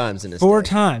 4 times in this 4 day.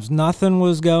 times. Nothing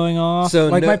was going off. So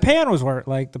like no- my pan was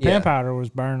like the pan Yeah. powder was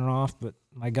burning off, but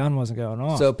my gun wasn't going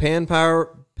off. So pan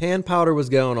powder was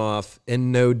going off,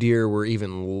 and no deer were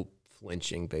even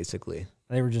flinching. Basically,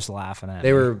 they were just laughing at me.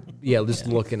 they were just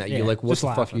looking at you Yeah, like, "What just the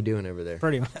fuck laughing. you doing over there?"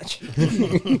 Pretty much.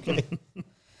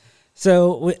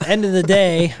 So end of the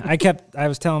day, I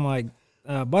was telling my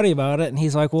buddy about it, and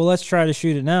he's like, "Well, let's try to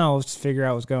shoot it now. Let's figure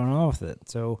out what's going on with it."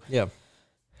 So Yeah.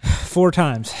 4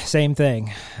 times, same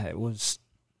thing. It was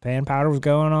pan powder was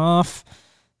going off,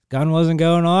 gun wasn't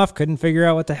going off. Couldn't figure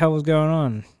out what the hell was going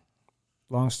on.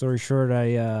 Long story short,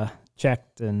 I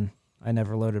checked and I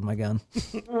never loaded my gun.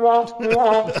 There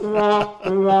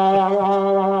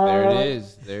it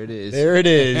is. There it is. There it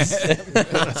is.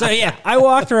 So yeah, I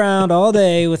walked around all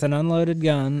day with an unloaded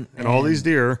gun And all these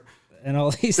deer. and all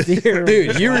these deer.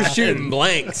 Dude, you were shooting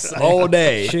blanks all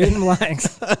day. shooting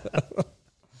blanks.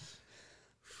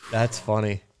 That's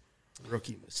funny.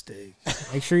 Rookie mistake.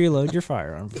 Make sure you load your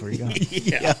firearm before you go.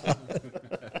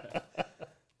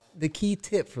 The key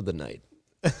tip for the night.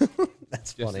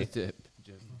 That's Just funny. a tip.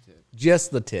 Just a tip.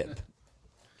 Just the tip.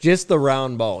 Just the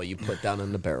round ball you put down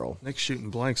in the barrel. Nick's shooting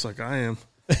blanks like I am.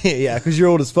 Yeah, because you're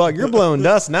old as fuck. You're blowing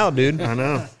dust now, dude. I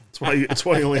know. That's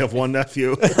why you only have one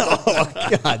nephew.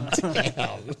 God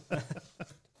damn.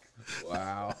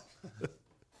 Wow.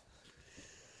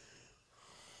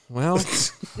 Well,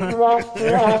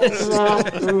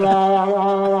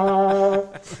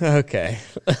 okay.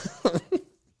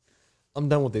 I'm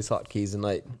done with these hotkeys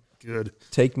tonight. Good.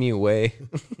 Take me away.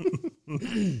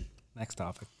 Next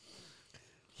topic.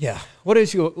 Yeah. What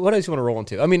else you want to roll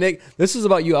into? I mean, this is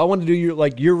about you. I want to do your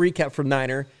recap for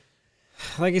Niner.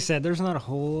 Like I said, there's not a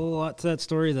whole lot to that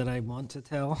story that I want to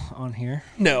tell on here.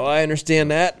 No, I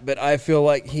understand that, but I feel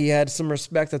like he had some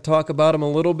respect to talk about him a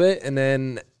little bit, and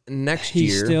then next He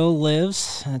year, still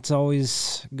lives. It's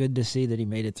always good to see that he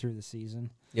made it through the season.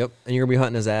 yep, and you're gonna be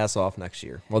hunting his ass off next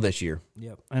year. Well, this year.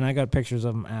 Yep. And I got pictures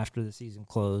of him after the season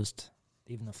closed,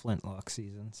 even the flintlock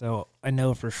season. So I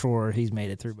know for sure he's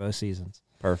made it through both seasons.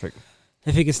 Perfect.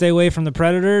 If he can stay away from the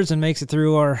predators and makes it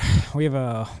through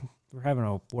we're having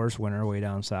a worse winter way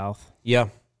down south. Yeah,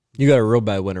 you got a real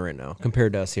bad winter right now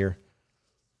compared to us here.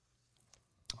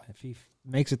 If he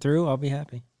makes it through, I'll be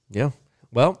happy. Yeah.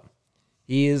 Well,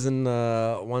 he is in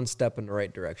one step in the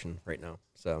right direction right now.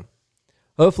 So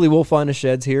hopefully we'll find the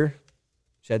sheds here,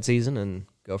 shed season, and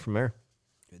go from there.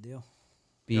 Good deal.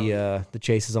 The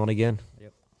chase is on again.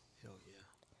 Yep. Hell yeah.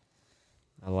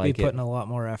 I like be it. putting a lot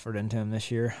more effort into him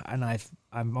this year, and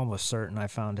I'm almost certain I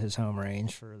found his home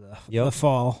range for the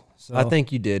fall. So I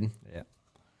think you did. yeah,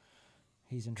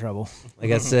 he's in trouble.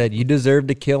 Like I said, you deserve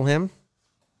to kill him,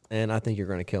 and I think you're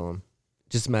going to kill him.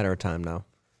 Just a matter of time now.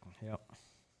 Yep.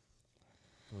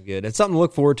 Good. It's something to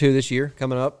look forward to this year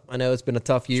coming up. I know it's been a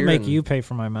tough year. Make and- you pay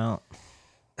for my mount.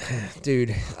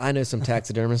 Dude, I know some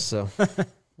taxidermists, so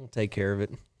we'll take care of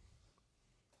it.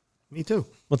 Me too.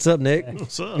 What's up, Nick?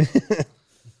 What's up?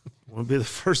 Want to be the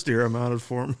first deer I mounted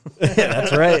for him.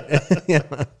 That's right.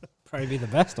 Probably be the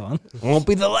best one. Won't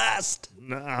be the last.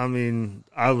 No, I mean,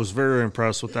 I was very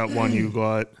impressed with that one you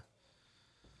got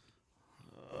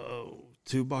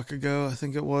 2 buck ago, I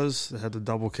think it was. That had the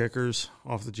double kickers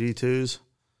off the G2s.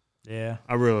 Yeah.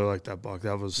 I really like that buck.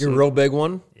 That was Your real big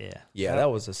one? Yeah. Yeah,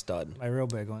 that was a stud. My real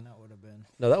big one, that would have been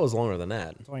No, that was longer than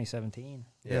that. 2017.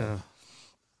 yeah.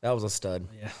 That was a stud.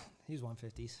 Yeah. He's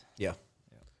 150s. Yeah.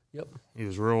 Yep. He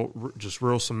was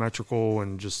real symmetrical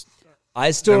and just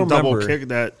I still them remember. double kick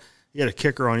that. He had a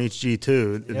kicker on each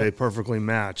G2. Yep. They perfectly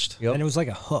matched. Yep. And it was like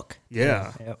a hook.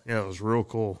 Yeah. Yep. Yeah, it was real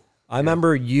cool. I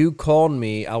remember you called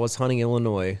me. I was hunting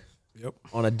Illinois. Yep.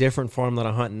 On a different farm that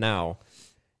I hunt now.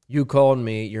 You called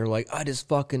me. You're like,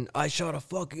 I shot a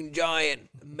fucking giant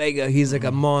mega. He's like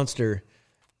a monster.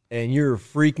 And you're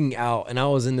freaking out. And I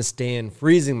was in the stand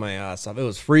freezing my ass off. It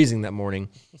was freezing that morning.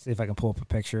 Let's see if I can pull up a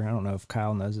picture. I don't know if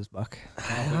Kyle knows this buck.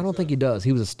 I don't think he does.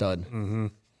 He was a stud. Mm-hmm.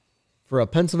 For a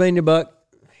Pennsylvania buck,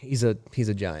 he's a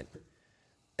giant.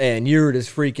 And you were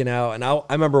just freaking out. And I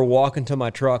remember walking to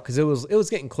my truck because it was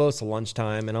getting close to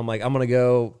lunchtime. And I'm like, I'm going to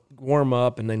go warm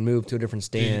up and then move to a different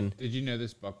stand. Did you know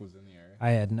this buck was in the area? I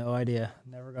had no idea.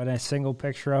 Never got a single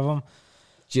picture of him.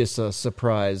 Just a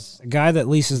surprise. A guy that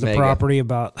leases the Mega. property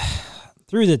about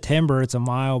through the timber, it's a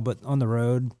mile, but on the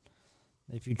road,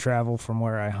 if you travel from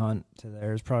where I hunt to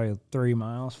there, it's probably 3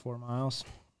 miles, 4 miles.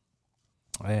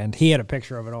 And he had a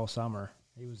picture of it all summer.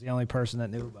 He was the only person that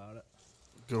knew about it.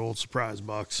 Good old surprise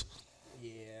bucks.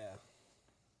 Yeah.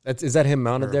 Is that him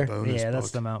mounted Or a there? bonus Yeah, that's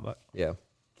buck. the mount buck. Yeah.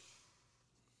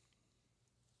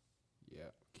 Yeah.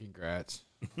 Congrats.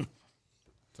 That's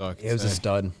all I can It was a say.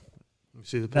 stud. Let me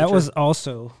see the picture. That was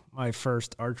also my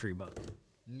first archery buck.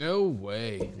 No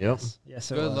way. Yep.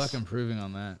 Yes, it Good was. luck improving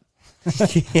on that.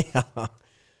 Yeah.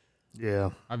 Yeah.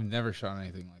 I've never shot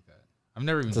anything like that. I've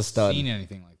never even a stud. seen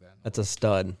anything like that. That's a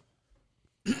stud.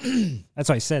 That's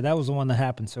why I said that was the one that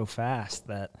happened so fast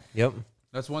that Yep.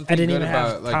 That's one I thing didn't good even have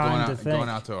about like time to going think.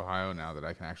 out to Ohio now that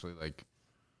I can actually like.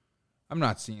 I'm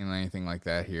not seeing anything like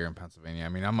that here in Pennsylvania. I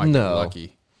mean, I might get No.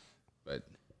 lucky, but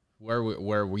where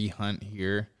we hunt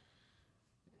here,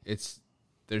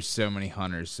 there's so many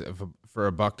hunters. For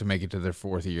a buck to make it to their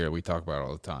 4th year, we talk about it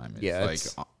all the time. It's Yeah, like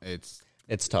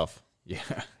It's tough. yeah.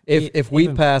 If we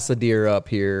even- pass a deer up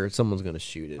here, someone's gonna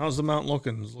shoot it. How's the mount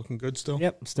looking? Is it looking good still?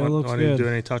 Yep, still Do looks I need to good. do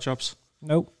any touch-ups?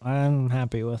 nope, I'm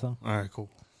happy with him. All right, cool.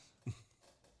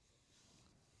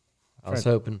 I was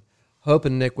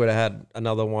hoping Nick would have had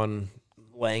another one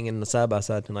laying in the side by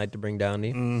side tonight to bring down to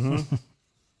you. Mm-hmm.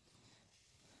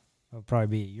 It'll probably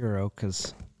be a Euro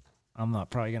because I'm not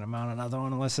probably going to mount another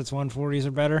one unless it's 140s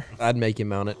or better. I'd make you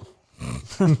mount it.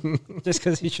 Just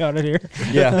because he shot it here.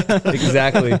 Yeah,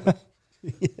 exactly.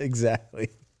 Exactly.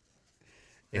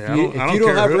 If Yeah, you, I if you don't don't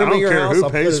care have who, room I in don't your care house, who I'll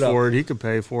put pays it up. for it. He could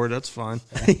pay for it. That's fine.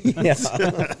 Yeah.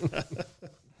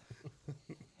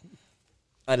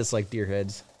 I just like deer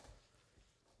heads.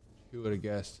 Who would have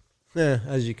guessed? Yeah,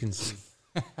 as you can see.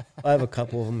 I have a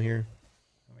couple of them here.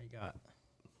 What you got?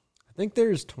 I think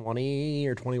there's 20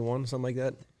 or 21, something like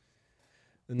that.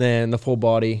 And then the full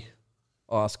body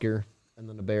Oscar, and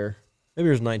then the bear. Maybe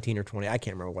there's 19 or 20. I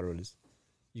can't remember what it is.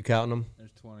 You counting them?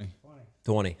 There's 20.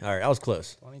 20. All right, I was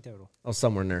close. 20 total. I was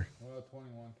somewhere in there. Well,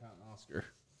 21 counting Oscar.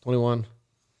 21.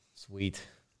 Sweet.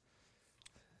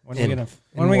 When And- are we and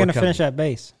going more to finish coming. that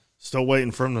base? Still waiting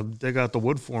for him to dig out the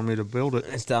wood for me to build it.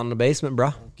 It's down in the basement,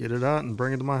 bro. Get it out and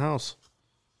bring it to my house.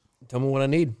 Tell me what I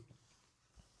need.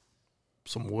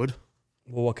 Some wood.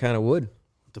 Well, what kind of wood?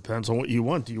 Depends on what you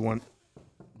want. Do you want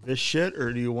this shit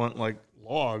or do you want like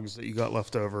logs that you got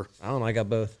left over? I don't know. I got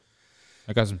both.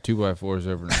 I got some 2x4s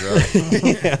over in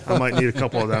the garage. I might need a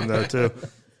couple of them though too. Pick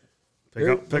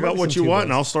There out might be what some you want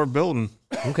and 2x. I'll start building.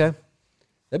 Okay.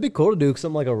 That'd be cool to do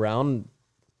something like a round.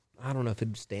 I don't know if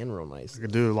it'd stand real nice. I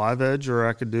could do live edge or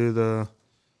I could do the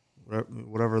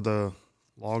whatever the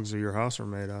logs of your house are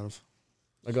made out of.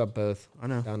 I got both I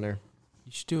know. down there.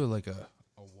 You should do it like a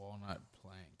walnut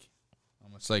plank.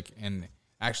 Almost like, and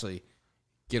actually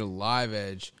get a live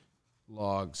edge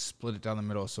log, split it down the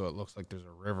middle so it looks like there's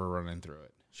a river running through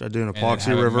it. Should I do an And then epoxy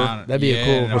have it river mounted- That'd be a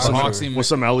cool- an with some- epoxy with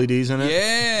some LEDs in it?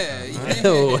 Yeah.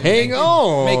 Oh, hang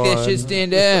on. Make that shit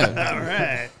stand out. All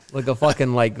right. Like a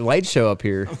fucking like light show up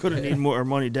here. I'm gonna need more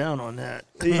money down on that.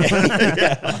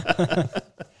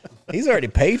 He's already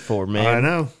paid for, man. I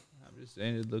know. I'm just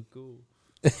saying it look cool.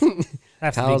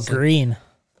 Have to How's be it- green.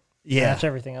 Yeah. Match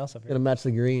everything else up here. Gotta match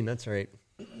the green. That's right.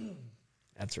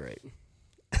 That's right.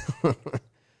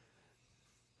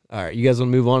 All right, you guys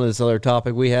want to move on to this other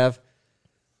topic we have?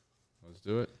 Let's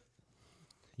do it.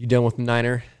 You done with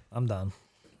Niner? I'm done.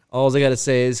 All I got to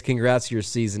say is congrats to your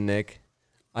season, Nick.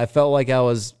 I felt like I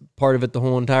was part of it the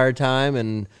whole entire time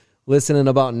and listening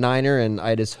about Niner, and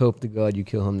I just hope to God you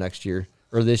kill him next year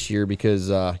or this year because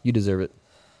you deserve it.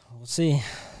 We'll see.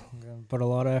 I'm going to put a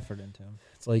lot of effort into him.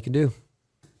 That's all you can do.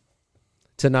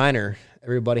 To Niner,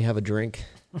 everybody have a drink.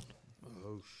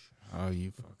 Oh,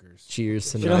 you fuckers.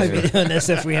 Cheers to Should only Niner. be doing this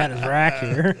if we had his rack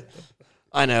here.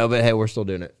 I know, but hey, we're still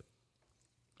doing it.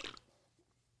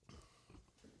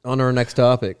 On to our next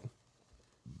topic.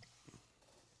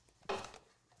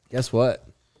 Guess what?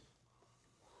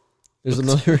 There's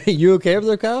another. You okay over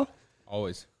there, Kyle?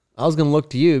 Always. I was gonna look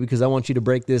to you because I want you to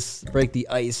break the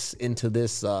ice into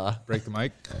this. Break the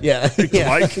mic. Yeah, yeah.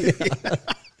 Mike?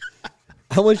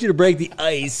 I want you to break the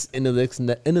ice into this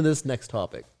next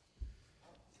topic.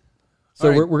 So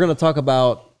All right. we're going to talk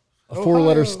about a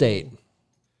four-letter state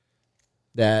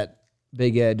that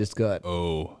Big Ed just got.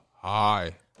 Oh,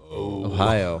 hi. Oh.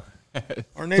 Ohio.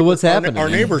 Our neighbor, what's happening? Our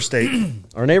neighbor state.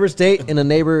 Our neighbor state, and a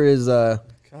neighbor is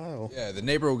Kyle. Yeah, the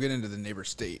neighbor will get into the neighbor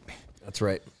state. that's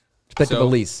right. Expect So- the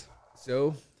lease.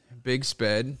 So, Big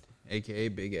Sped, a.k.a.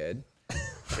 Big Ed,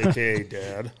 A.K.A.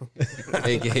 Dad.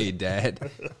 a.k.a.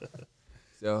 Dad.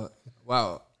 So,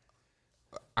 wow.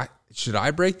 Should I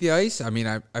break the ice? I mean,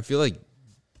 I feel like,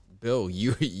 Bill,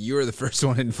 you were the first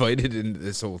one invited into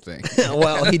this whole thing.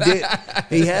 Well, he did.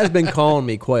 He has been calling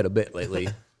me quite a bit lately.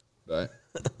 But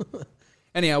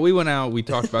anyhow, we went out. We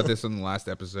talked about this on the last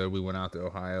episode. We went out to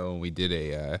Ohio and we did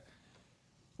a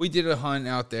hunt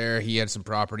out there. He had some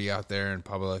property out there in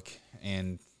public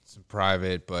and some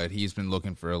private, but he's been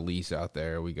looking for a lease out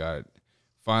there. We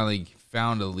finally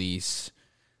found a lease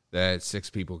that 6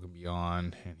 people can be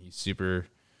on, and he's super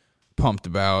pumped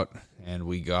about. And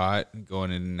we got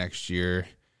going into next year.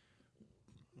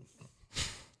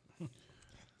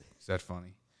 Is that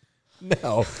funny?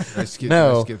 No, Did I skip,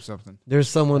 No. did I skip something? there's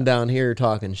someone down here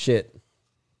talking shit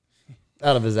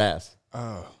out of his ass.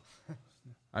 Oh,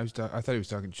 I thought he was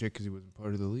talking shit because he wasn't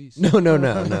part of the lease. No. Dude,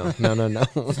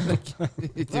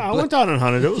 I went down and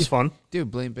hunted. It was fun.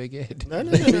 blame Big Ed. No.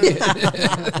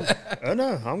 Oh,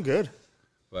 no, I'm good.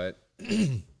 But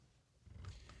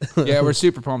yeah, we're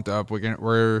super pumped up.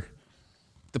 The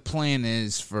plan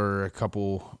is for a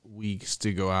couple weeks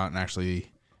to go out and actually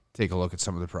take a look at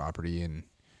some of the property and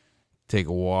take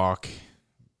a walk,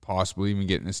 possibly even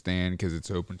get in a stand because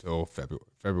it's open till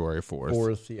February 4th.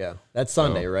 Fourth, yeah, that's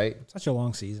Sunday, right? Such a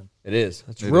long season. It is.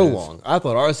 It's It real is. long. I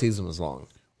thought our season was long.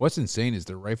 What's insane is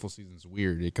the rifle season's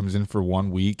weird. It comes in for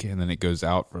 1 week and then it goes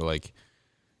out for like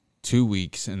 2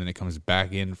 weeks and then it comes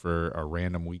back in for a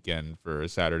random weekend for a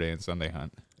Saturday and Sunday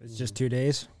hunt. It's just 2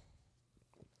 days.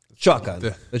 Shotgun.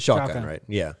 The- The shotgun, Shotgun. right?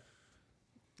 Yeah.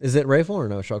 Is it rifle or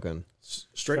no shotgun?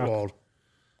 Straight walled.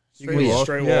 You Straight can use walled?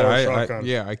 straight Yeah, wall or I shotgun.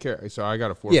 yeah, I care. So I got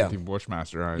a 415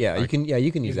 Bushmaster. You can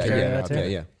use that. carry Yeah, that too?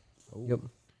 yeah. Yep.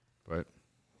 But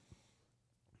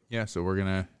yeah, so we're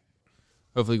gonna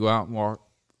hopefully go out and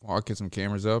walk, get some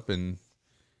cameras up, and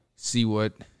see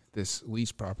what this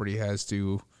lease property has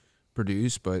to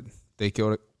produce. But they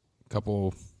killed a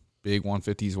couple big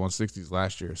 150s, 160s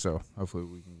last year, so hopefully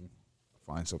we can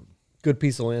find something. Good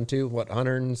piece of land too. What,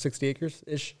 160 acres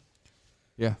ish?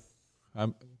 Yeah, I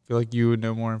feel like you would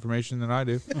know more information than I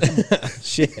do.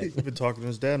 Shit. He's been talking to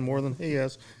his dad more than he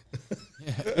has.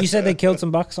 You said they killed some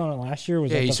bucks on it last year?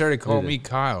 Was Yeah, that he the- started calling me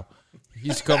Kyle. He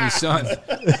used to call me son.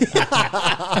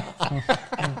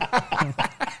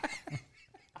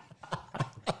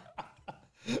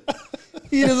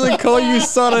 He doesn't call you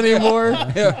son anymore.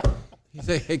 Yeah. He's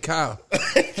like, hey, Kyle.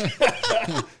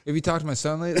 Have you talked to my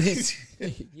son lately?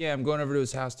 Yeah, I'm going over to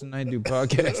his house tonight to do a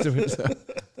podcast.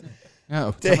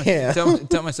 No, Damn.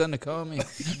 tell my son to call me.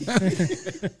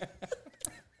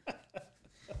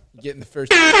 Getting the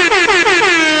first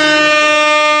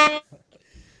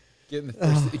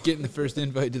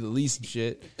invite to the lease and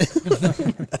shit.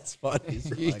 That's funny.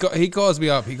 He calls me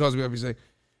up. He's like,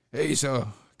 hey, so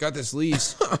got this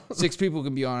lease. 6 people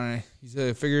can be on it. He said,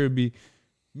 I figured it'd be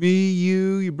me,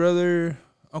 you, your brother,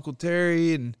 Uncle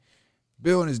Terry, and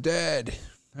Bill and his dad.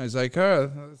 I was like, oh,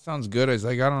 that sounds good. I was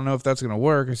like, I don't know if that's going to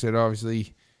work. I said,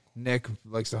 obviously, Nick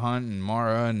likes to hunt, and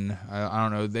Mara, and I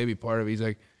don't know, they'd be part of it. He's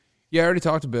like, yeah, I already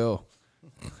talked to Bill.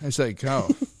 I was like, oh.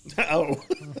 Oh.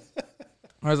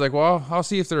 I was like, well, I'll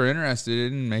see if they're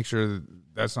interested and make sure that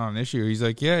that's not an issue. He's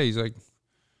like, yeah, I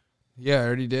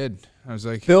already did. I was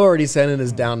like, Bill already sent in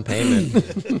his down payment.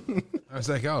 I was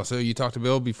like, oh, so you talked to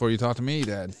Bill before you talked to me,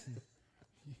 Dad?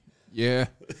 Yeah.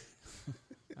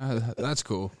 That's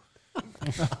cool.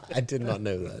 I did not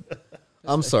know that.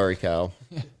 I'm sorry, Kyle.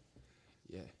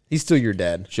 Yeah. He's still your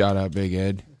dad. Shout out Big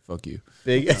Ed. Fuck you.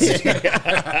 Big.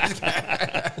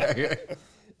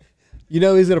 You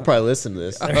know he's gonna probably listen to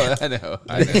this. Oh, I know.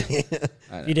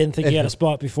 If you didn't think you had a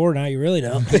spot before, now you really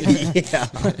don't. Yeah.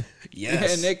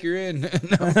 Yes. Yeah, Nick, you're in.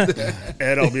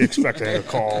 Ed, I'll be expecting a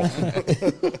call.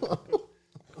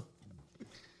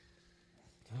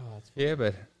 Yeah,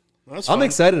 but That's I'm fine.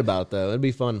 excited about it, though. It'd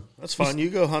be fun. That's fine. You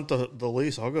go hunt the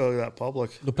lease. I'll go to that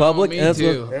public. The public. me that's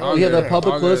too. what- I'll we have go- the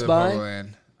public I'll go close to the by. public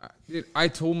land. Dude, I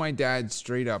told my dad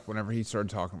straight up whenever he started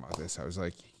talking about this. I was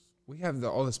like, "We have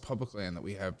all this public land that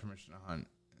we have permission to hunt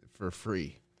for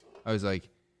free." I was like,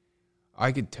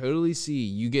 "I could totally see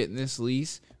you getting this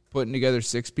lease, putting together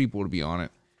 6 people to be on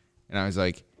it," and I was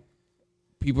like,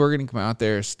 "People are going to come out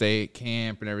there, stay at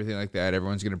camp, and everything like that.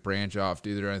 Everyone's going to branch off,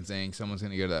 do their own thing. Someone's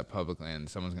going to go to that public land. And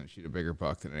someone's going to shoot a bigger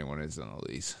buck than anyone is on a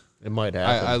lease." It might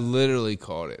happen. I literally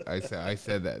called it. I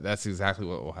said that. That's exactly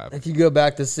what will happen. If you go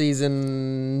back to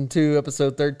season 2,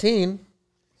 episode 13,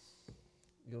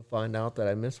 you'll find out that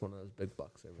I missed one of those big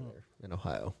bucks over there in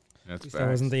Ohio. That's I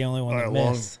wasn't the only one By that a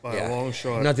long, missed. by a long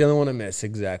shot. Not the only one I missed,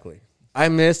 exactly. I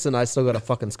missed, and I still got a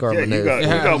fucking scar on Yeah, my you nose. got- We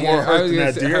got more hurt than that I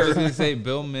was deer. going to say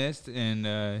Bill missed and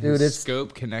Dude, his it's-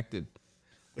 scope connected.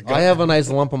 I have a nice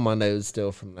lump on my nose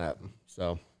still from that.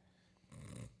 So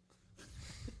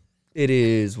it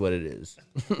is what it is.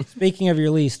 Speaking of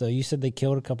your lease, though, you said they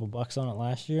killed a couple bucks on it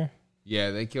last year.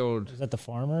 Yeah, they killed Is that the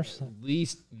farmers?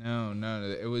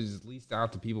 no, it was leased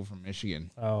out to people from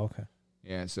Michigan. Oh, okay.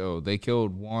 Yeah, so they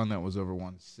killed one that was over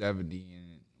 170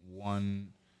 and one.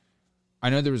 I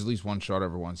know there was at least one shot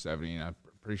over 170, and I'm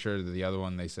pretty sure that the other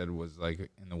one they said was like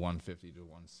in the 150 to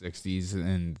 160s,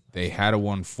 and they had a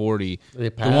 140. They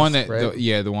The one passed, that,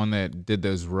 right? the one that did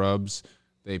those rubs,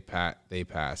 they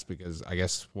passed because I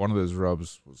guess one of those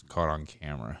rubs was caught on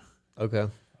camera, Okay.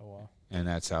 and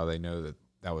that's how they know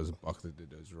that was a buck that did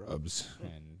those rubs,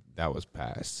 and that was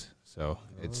passed. So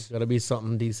It's got to be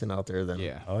something decent out there then.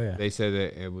 yeah. Oh, yeah. They said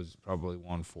that it was probably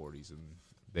 140s, and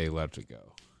they let it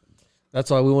go. That's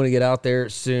why we want to get out there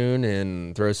soon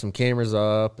and throw some cameras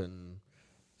up and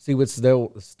see what's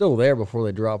still there before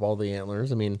they drop all the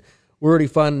antlers. I mean, we're already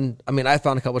I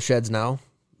found a couple sheds now,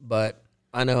 but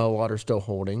I know a lot are still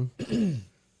holding.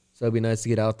 So it'd be nice to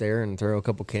get out there and throw a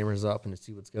couple cameras up and to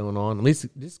see what's going on. At least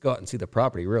just go out and see the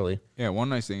property, really. Yeah, one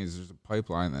nice thing is there's a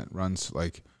pipeline that runs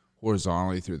like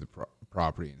horizontally through the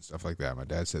property and stuff like that. My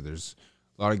dad said there's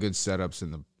a lot of good setups in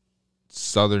the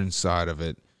southern side of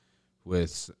it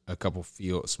with a couple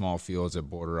small fields that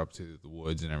border up to the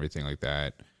woods and everything like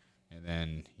that. And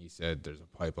then he said there's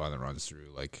a pipeline that runs through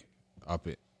like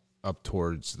up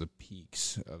towards the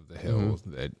peaks of the hill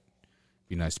that'd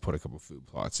be nice to put a couple food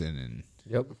plots in. And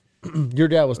Yep. Your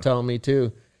dad was telling me,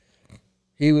 too.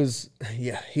 I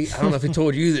don't know if he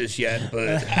told you this yet,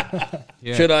 but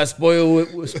yeah, should I spoil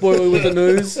it with the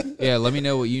news? yeah, let me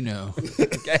know what you know.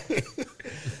 Okay.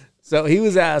 So he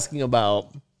was asking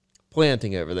about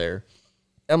planting over there.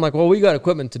 I'm like, well, we got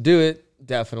equipment to do it,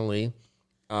 definitely.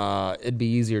 It'd be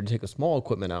easier to take a small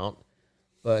equipment out.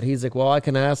 But he's like, well, I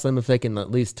can ask them if they can at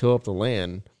least till up the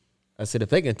land. I said, if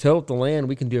they can till up the land,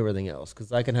 we can do everything else.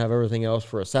 Because I can have everything else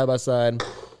for a side-by-side,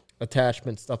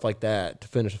 attachment, stuff like that to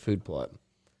finish a food plot.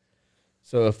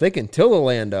 So if they can till the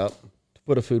land up to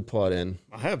put a food plot in,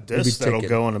 I have We'll be discs that'll ticking.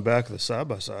 go in the back of the side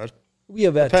by side. we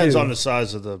have that Depends too. on the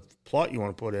size of the plot you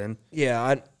want to put in.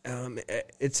 Yeah,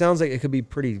 it sounds like it could be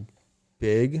pretty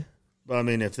big. But I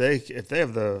mean, if they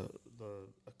have the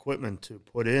equipment to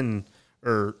put in,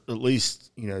 or at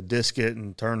least disc it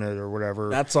and turn it or whatever,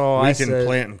 That's all we I can said.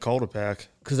 plant in cul-de-pac.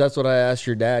 Because that's what I asked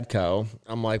your dad, Kyle.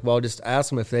 I'm like, well, just ask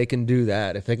them if they can do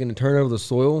that. If they can turn over the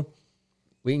soil,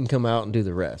 we can come out and do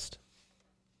the rest.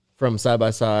 From side by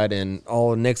side and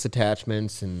all the Nick's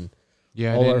attachments and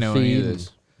Yeah, I all didn't our know any of feed. this.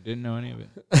 Didn't know any of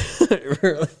it.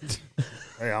 Really?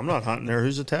 Hey, I'm not hunting there.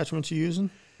 Whose attachments you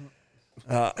using?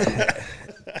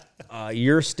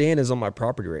 Your stand is on my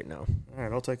property right now. All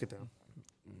right, I'll take it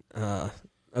down.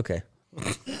 Okay.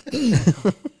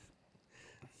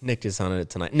 Nick just hunted it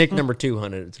tonight. Nick number 2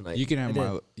 hunted it tonight. You can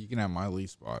have my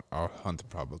lease spot. I'll hunt the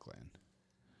public land.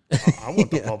 I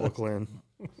want the public land.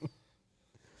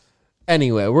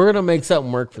 Anyway, we're gonna make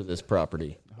something work for this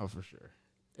property. Oh, for sure.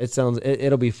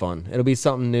 It'll be fun. It'll be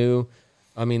something new.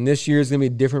 I mean, this year is gonna be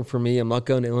different for me. I'm not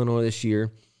going to Illinois this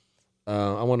year.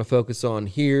 I want to focus on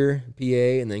here,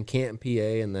 PA, and then Canton,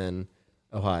 PA, and then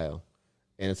Ohio.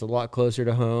 And it's a lot closer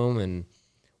to home, and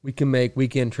we can make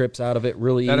weekend trips out of it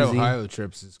really That easy. Ohio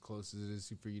trip's as close as it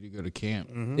is for you to go to camp.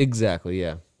 Exactly,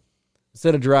 yeah.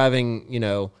 Instead of driving,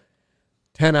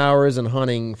 10 hours and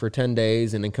hunting for 10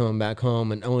 days and then coming back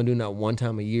home and only doing that one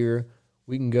time a year,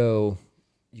 we can go.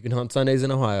 You can hunt Sundays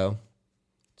in Ohio,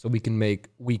 so we can make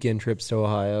weekend trips to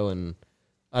Ohio, and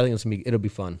I think it'll be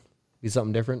fun. Be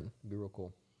something different. It'll be real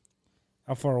cool.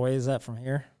 How far away is that from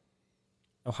here?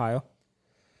 Ohio?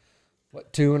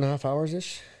 What, 2.5 hours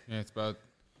ish? Yeah, it's about.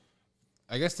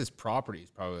 I guess this property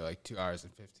is probably like 2 hours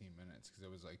and 15 minutes because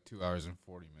it was like 2 hours and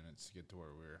 40 minutes to get to where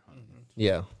we were hunting.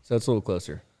 Yeah, so it's a little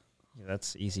closer. Yeah,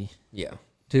 that's easy. Yeah,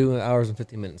 2 hours and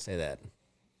 15 minutes. Say that.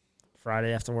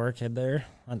 Friday after work, head there,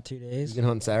 hunt 2 days. You can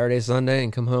hunt Saturday, Sunday,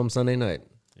 and come home Sunday night.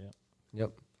 Yep.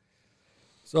 Yep.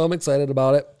 So I'm excited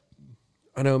about it.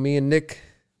 I know me and Nick,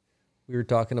 we were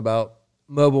talking about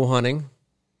mobile hunting.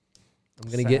 I'm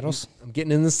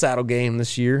getting in the saddle game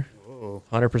this year. Whoa.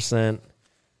 100%.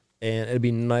 And it'd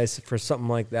be nice for something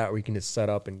like that where you can just set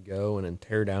up and go and then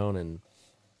tear down, and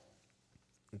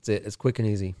that's it. It's quick and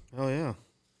easy. Oh, yeah.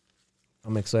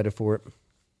 I'm excited for it.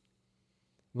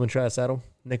 You want to try a saddle?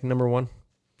 Nick, number 1?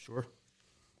 Sure.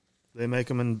 They make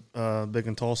them in big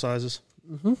and tall sizes?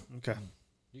 Mm-hmm. Okay.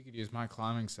 You could use my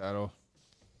climbing saddle.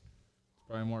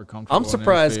 Probably more comfortable. I'm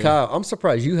surprised, Kyle. I'm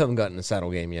surprised you haven't gotten a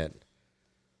saddle game yet.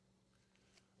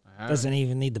 Doesn't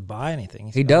even need to buy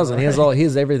anything. He doesn't. He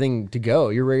has everything to go.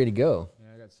 You're ready to go.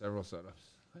 Yeah, I got several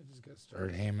setups. I just got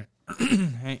started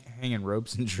hanging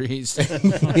ropes in trees.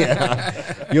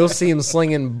 Yeah. You'll see him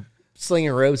slinging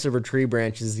ropes over tree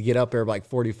branches to get up there like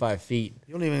 45 feet.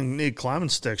 You don't even need climbing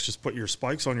sticks. Just put your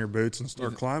spikes on your boots and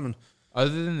start climbing.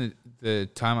 Other than the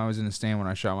time I was in the stand when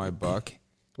I shot my buck.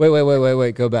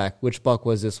 Wait. Go back. Which buck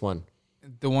was this one?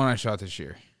 The one I shot this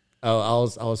year. Oh,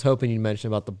 I was hoping you'd mention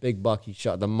about the big buck you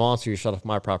shot, the monster you shot off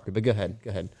my property. But go ahead.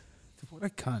 What a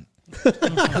cunt.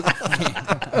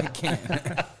 I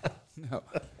can't. No.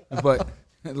 But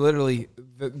literally,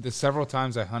 the several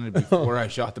times I hunted before I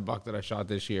shot the buck that I shot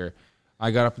this year,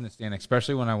 I got up in the stand,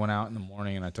 especially when I went out in the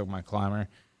morning and I took my climber.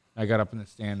 I got up in the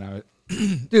stand. And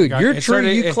Dude, your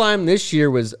tree you climbed this year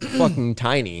was fucking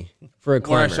tiny for a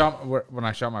climber. When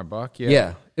I shot my buck,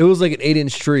 yeah. It was like an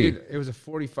 8-inch tree. Dude, it was a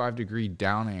 45-degree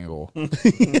down angle. By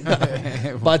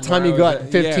the time you got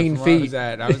 15 feet.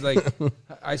 I was like,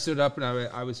 I stood up and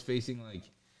I was facing like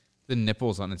the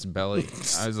nipples on its belly.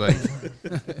 I was like,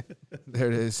 there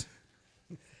it is.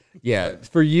 Yeah.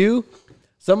 For you,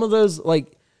 some of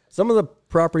the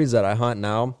properties that I hunt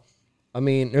now, I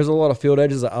mean, there's a lot of field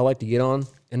edges that I like to get on,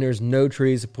 and there's no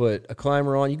trees to put a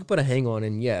climber on. You can put a hang on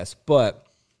in, yes, but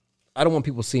I don't want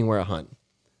people seeing where I hunt.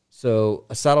 So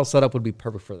a saddle setup would be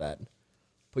perfect for that.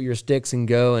 Put your sticks and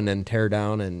go, and then tear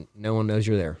down, and no one knows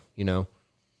you're there, you know?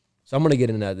 So I'm going to get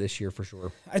into that this year for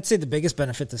sure. I'd say the biggest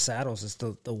benefit to saddles is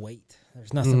the weight.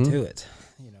 There's nothing to it.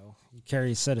 You know, you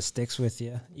carry a set of sticks with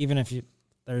you, even if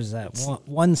there's that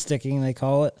one sticking, they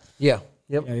call it. Yeah.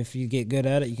 Yep. You know, if you get good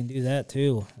at it, you can do that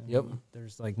too. Yep.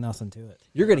 There's like nothing to it.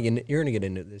 You're gonna get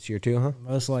into it this year too, huh?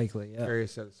 Most likely, yeah. Carry a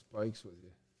set of spikes with you.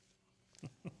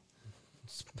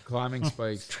 Climbing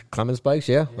spikes. Climbing spikes,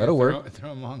 yeah, that'll work.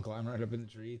 Throw them on, climb right up in the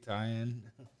tree, tie in.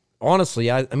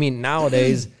 Honestly, I mean,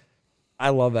 nowadays, I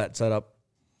love that setup.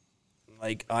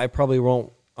 Like, I probably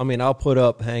won't. I mean, I'll put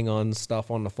up hang-on stuff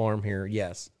on the farm here,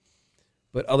 yes.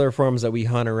 But other farms that we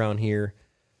hunt around here,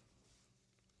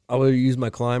 I would use my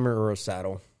climber or a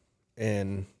saddle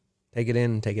and take it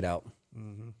in and take it out.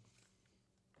 Mm-hmm.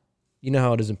 You know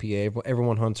how it is in PA.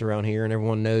 Everyone hunts around here, and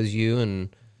everyone knows you,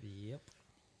 and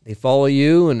they follow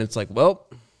you, and it's like, well,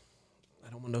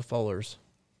 I don't want no followers.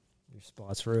 Your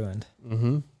spot's ruined.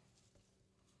 Mm-hmm.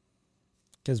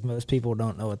 Because most people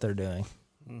don't know what they're doing.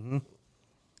 Mm-hmm.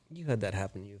 You had that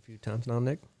happen to you a few times now,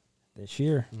 Nick. This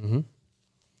year. Mm-hmm.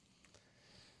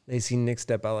 They see Nick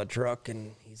step out of the truck,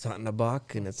 and he's hunting a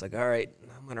buck, and it's like, all right,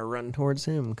 I'm going to run towards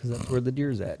him because that's where the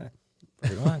deer's at.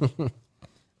 Pretty much.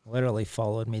 Literally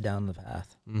followed me down the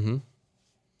path. Mm-hmm.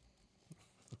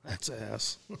 That's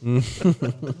ass.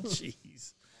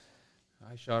 Jeez.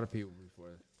 I shot at people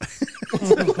before.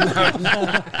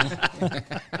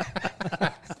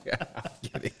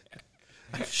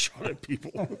 I've shot at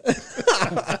people.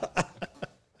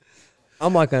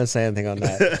 I'm not going to say anything on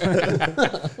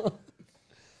that.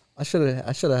 I should have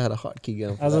had a hotkey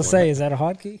gun. I was going to say, is that a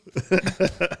hotkey?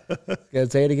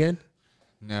 Gotta say it again?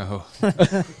 No.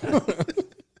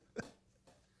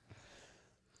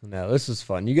 No, this is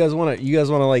fun. You guys want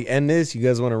to like end this? You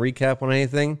guys want to recap on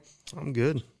anything? I'm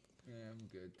good. Yeah, I'm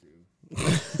good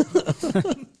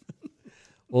too.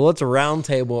 Well, let's round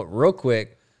table it real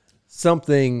quick.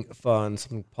 Something fun,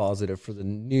 something positive for the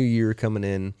new year coming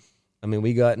in. I mean,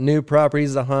 we got new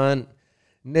properties to hunt.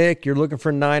 Nick, you're looking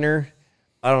for Niner.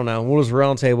 I don't know. We'll just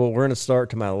round table. We're going to start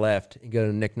to my left and go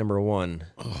to Nick number 1.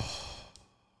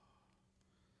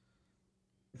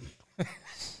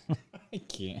 I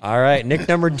can't. All right, Nick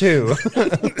number 2.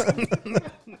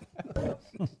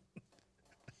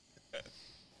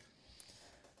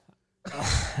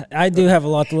 I do have a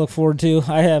lot to look forward to.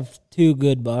 I have 2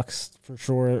 good bucks for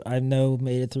sure. I know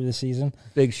made it through the season.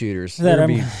 Big shooters. That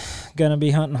I'm going to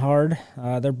be hunting hard.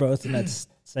 They're both in that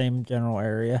same general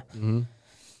area. Mm-hmm.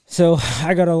 So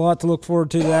I got a lot to look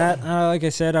forward to that. Like I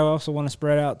said, I also want to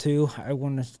spread out too. I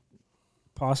want to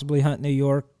possibly hunt New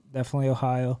York, definitely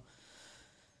Ohio.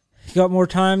 Got more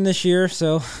time this year,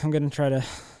 so I'm going to try to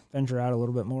venture out a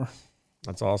little bit more.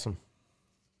 That's awesome.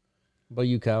 What about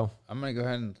you, Kyle? I'm going to go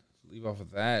ahead and leave off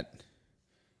with that.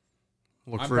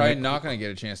 Look I'm for probably Nick. not going to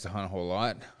get a chance to hunt a whole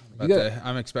lot. But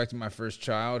I'm expecting my first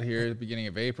child here at the beginning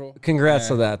of April. Congrats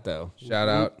to that, though. Shout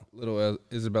out little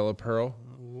Isabella Pearl.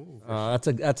 That's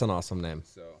an awesome name.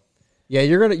 So yeah,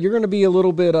 you're gonna be a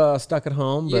little bit stuck at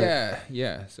home. But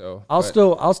yeah. So I'll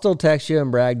still text you and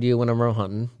brag to you when I'm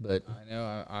hunting. But I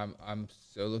know I'm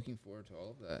so looking forward to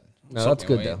all of that. no, that's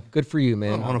good though. Good for you,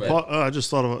 man. I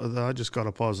just got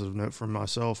a positive note from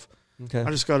myself. Okay.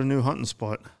 I just got a new hunting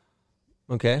spot.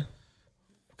 Okay.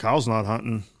 Kyle's not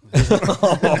hunting.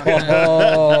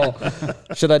 Oh,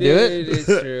 should I do it? It is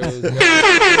true.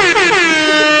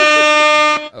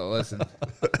 Oh, listen.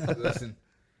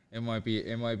 It might be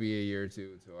a year or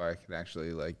two until I can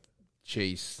actually like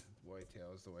chase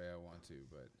whitetails the way I want to.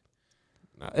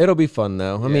 But It'll be fun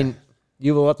though. I mean,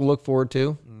 you have a lot to look forward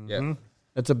to. yeah,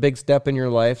 It's a big step in your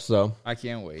life. So, I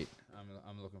can't wait.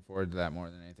 I'm looking forward to that more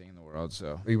than anything in the world.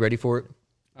 So are you ready for it?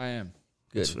 I am.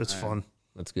 Good. It's fun.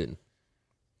 That's good.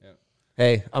 Yep.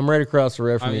 Hey, I'm right across the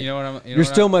road from you. You know what I'm. You're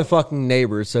still my fucking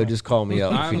neighbor, so just call me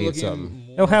up if I'm you need looking something.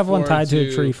 more They'll have one forward tied to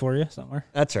a tree for you somewhere.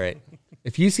 That's right.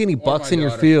 If you see any bucks my in your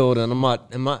daughter. field and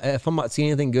if I'm not seeing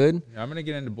anything good, I'm gonna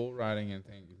get into bull riding and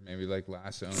things, maybe like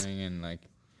lassoing and like.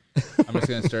 I'm just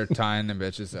gonna start tying the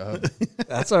bitches up.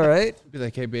 that's all right. Be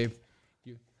like, hey babe,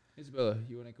 Isabella,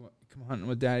 you want to come hunting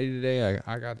with Daddy today?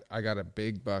 I got a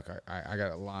big buck. I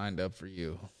got it lined up for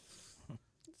you.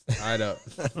 Tied up.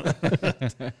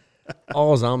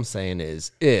 All I'm saying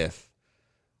is, if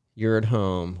you're at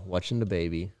home watching the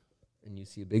baby and you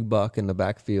see a big buck in the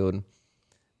backfield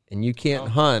and you can't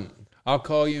hunt, I'll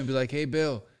call you and be like, hey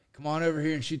Bill, come on over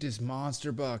here and shoot this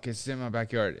monster buck. It's in my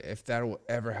backyard. If that will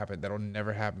ever happen, that'll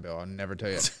never happen, Bill. I'll never tell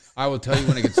you. I will tell you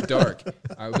when it gets dark.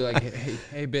 I will be like,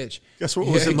 hey, bitch. Guess what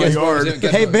was in my yard?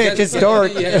 Hey, bitch, it's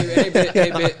dark. Hey,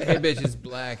 bitch, it's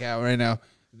black out right now.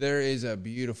 There is a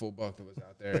beautiful buck that was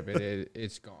out there, but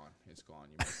it's gone. It's gone.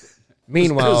 You missed it.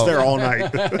 Because they're all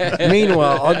night.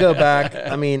 Meanwhile, I'll go back.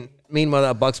 Meanwhile,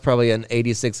 that buck's probably an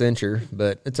 86 incher,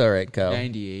 but it's all right, Kyle.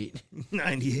 98.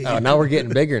 98. Oh, now we're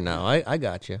getting bigger now. I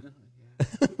got you.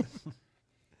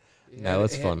 No,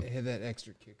 it's fun. Hit that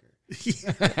extra kicker.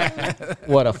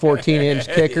 What, a 14-inch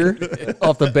kicker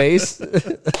off the base?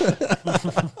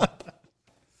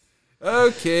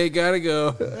 Okay, gotta go.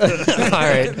 All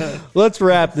right, let's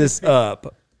wrap this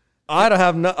up. I don't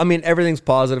have no. I mean, everything's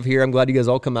positive here. I'm glad you guys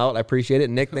all come out. I appreciate it.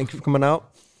 Nick, thanks for coming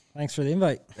out. Thanks for the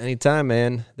invite. Anytime,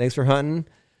 man. Thanks for hunting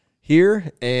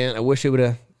here. And I wish it would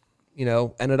have,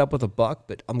 ended up with a buck,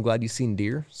 but I'm glad you seen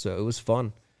deer. So it was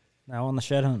fun. Now on the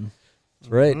shed hunting.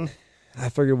 That's right. I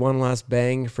figured one last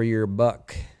bang for your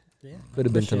buck. Yeah, Could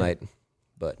have been appreciate tonight.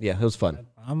 But yeah, it was fun.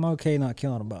 I'm okay not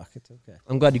killing a buck. It's okay.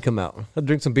 I'm glad you come out. I'll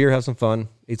drink some beer, have some fun,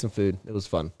 eat some food. It was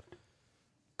fun.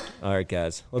 All right,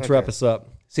 guys. Let's wrap this up.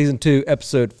 Season 2,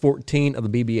 episode 14 of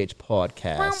the Bbh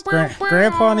Podcast.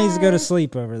 Grandpa needs to go to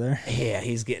sleep over there. Yeah,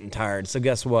 he's getting tired. So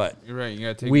guess what? You're right. You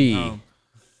gotta take We him home.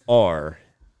 are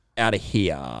out of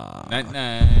here.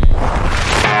 Night.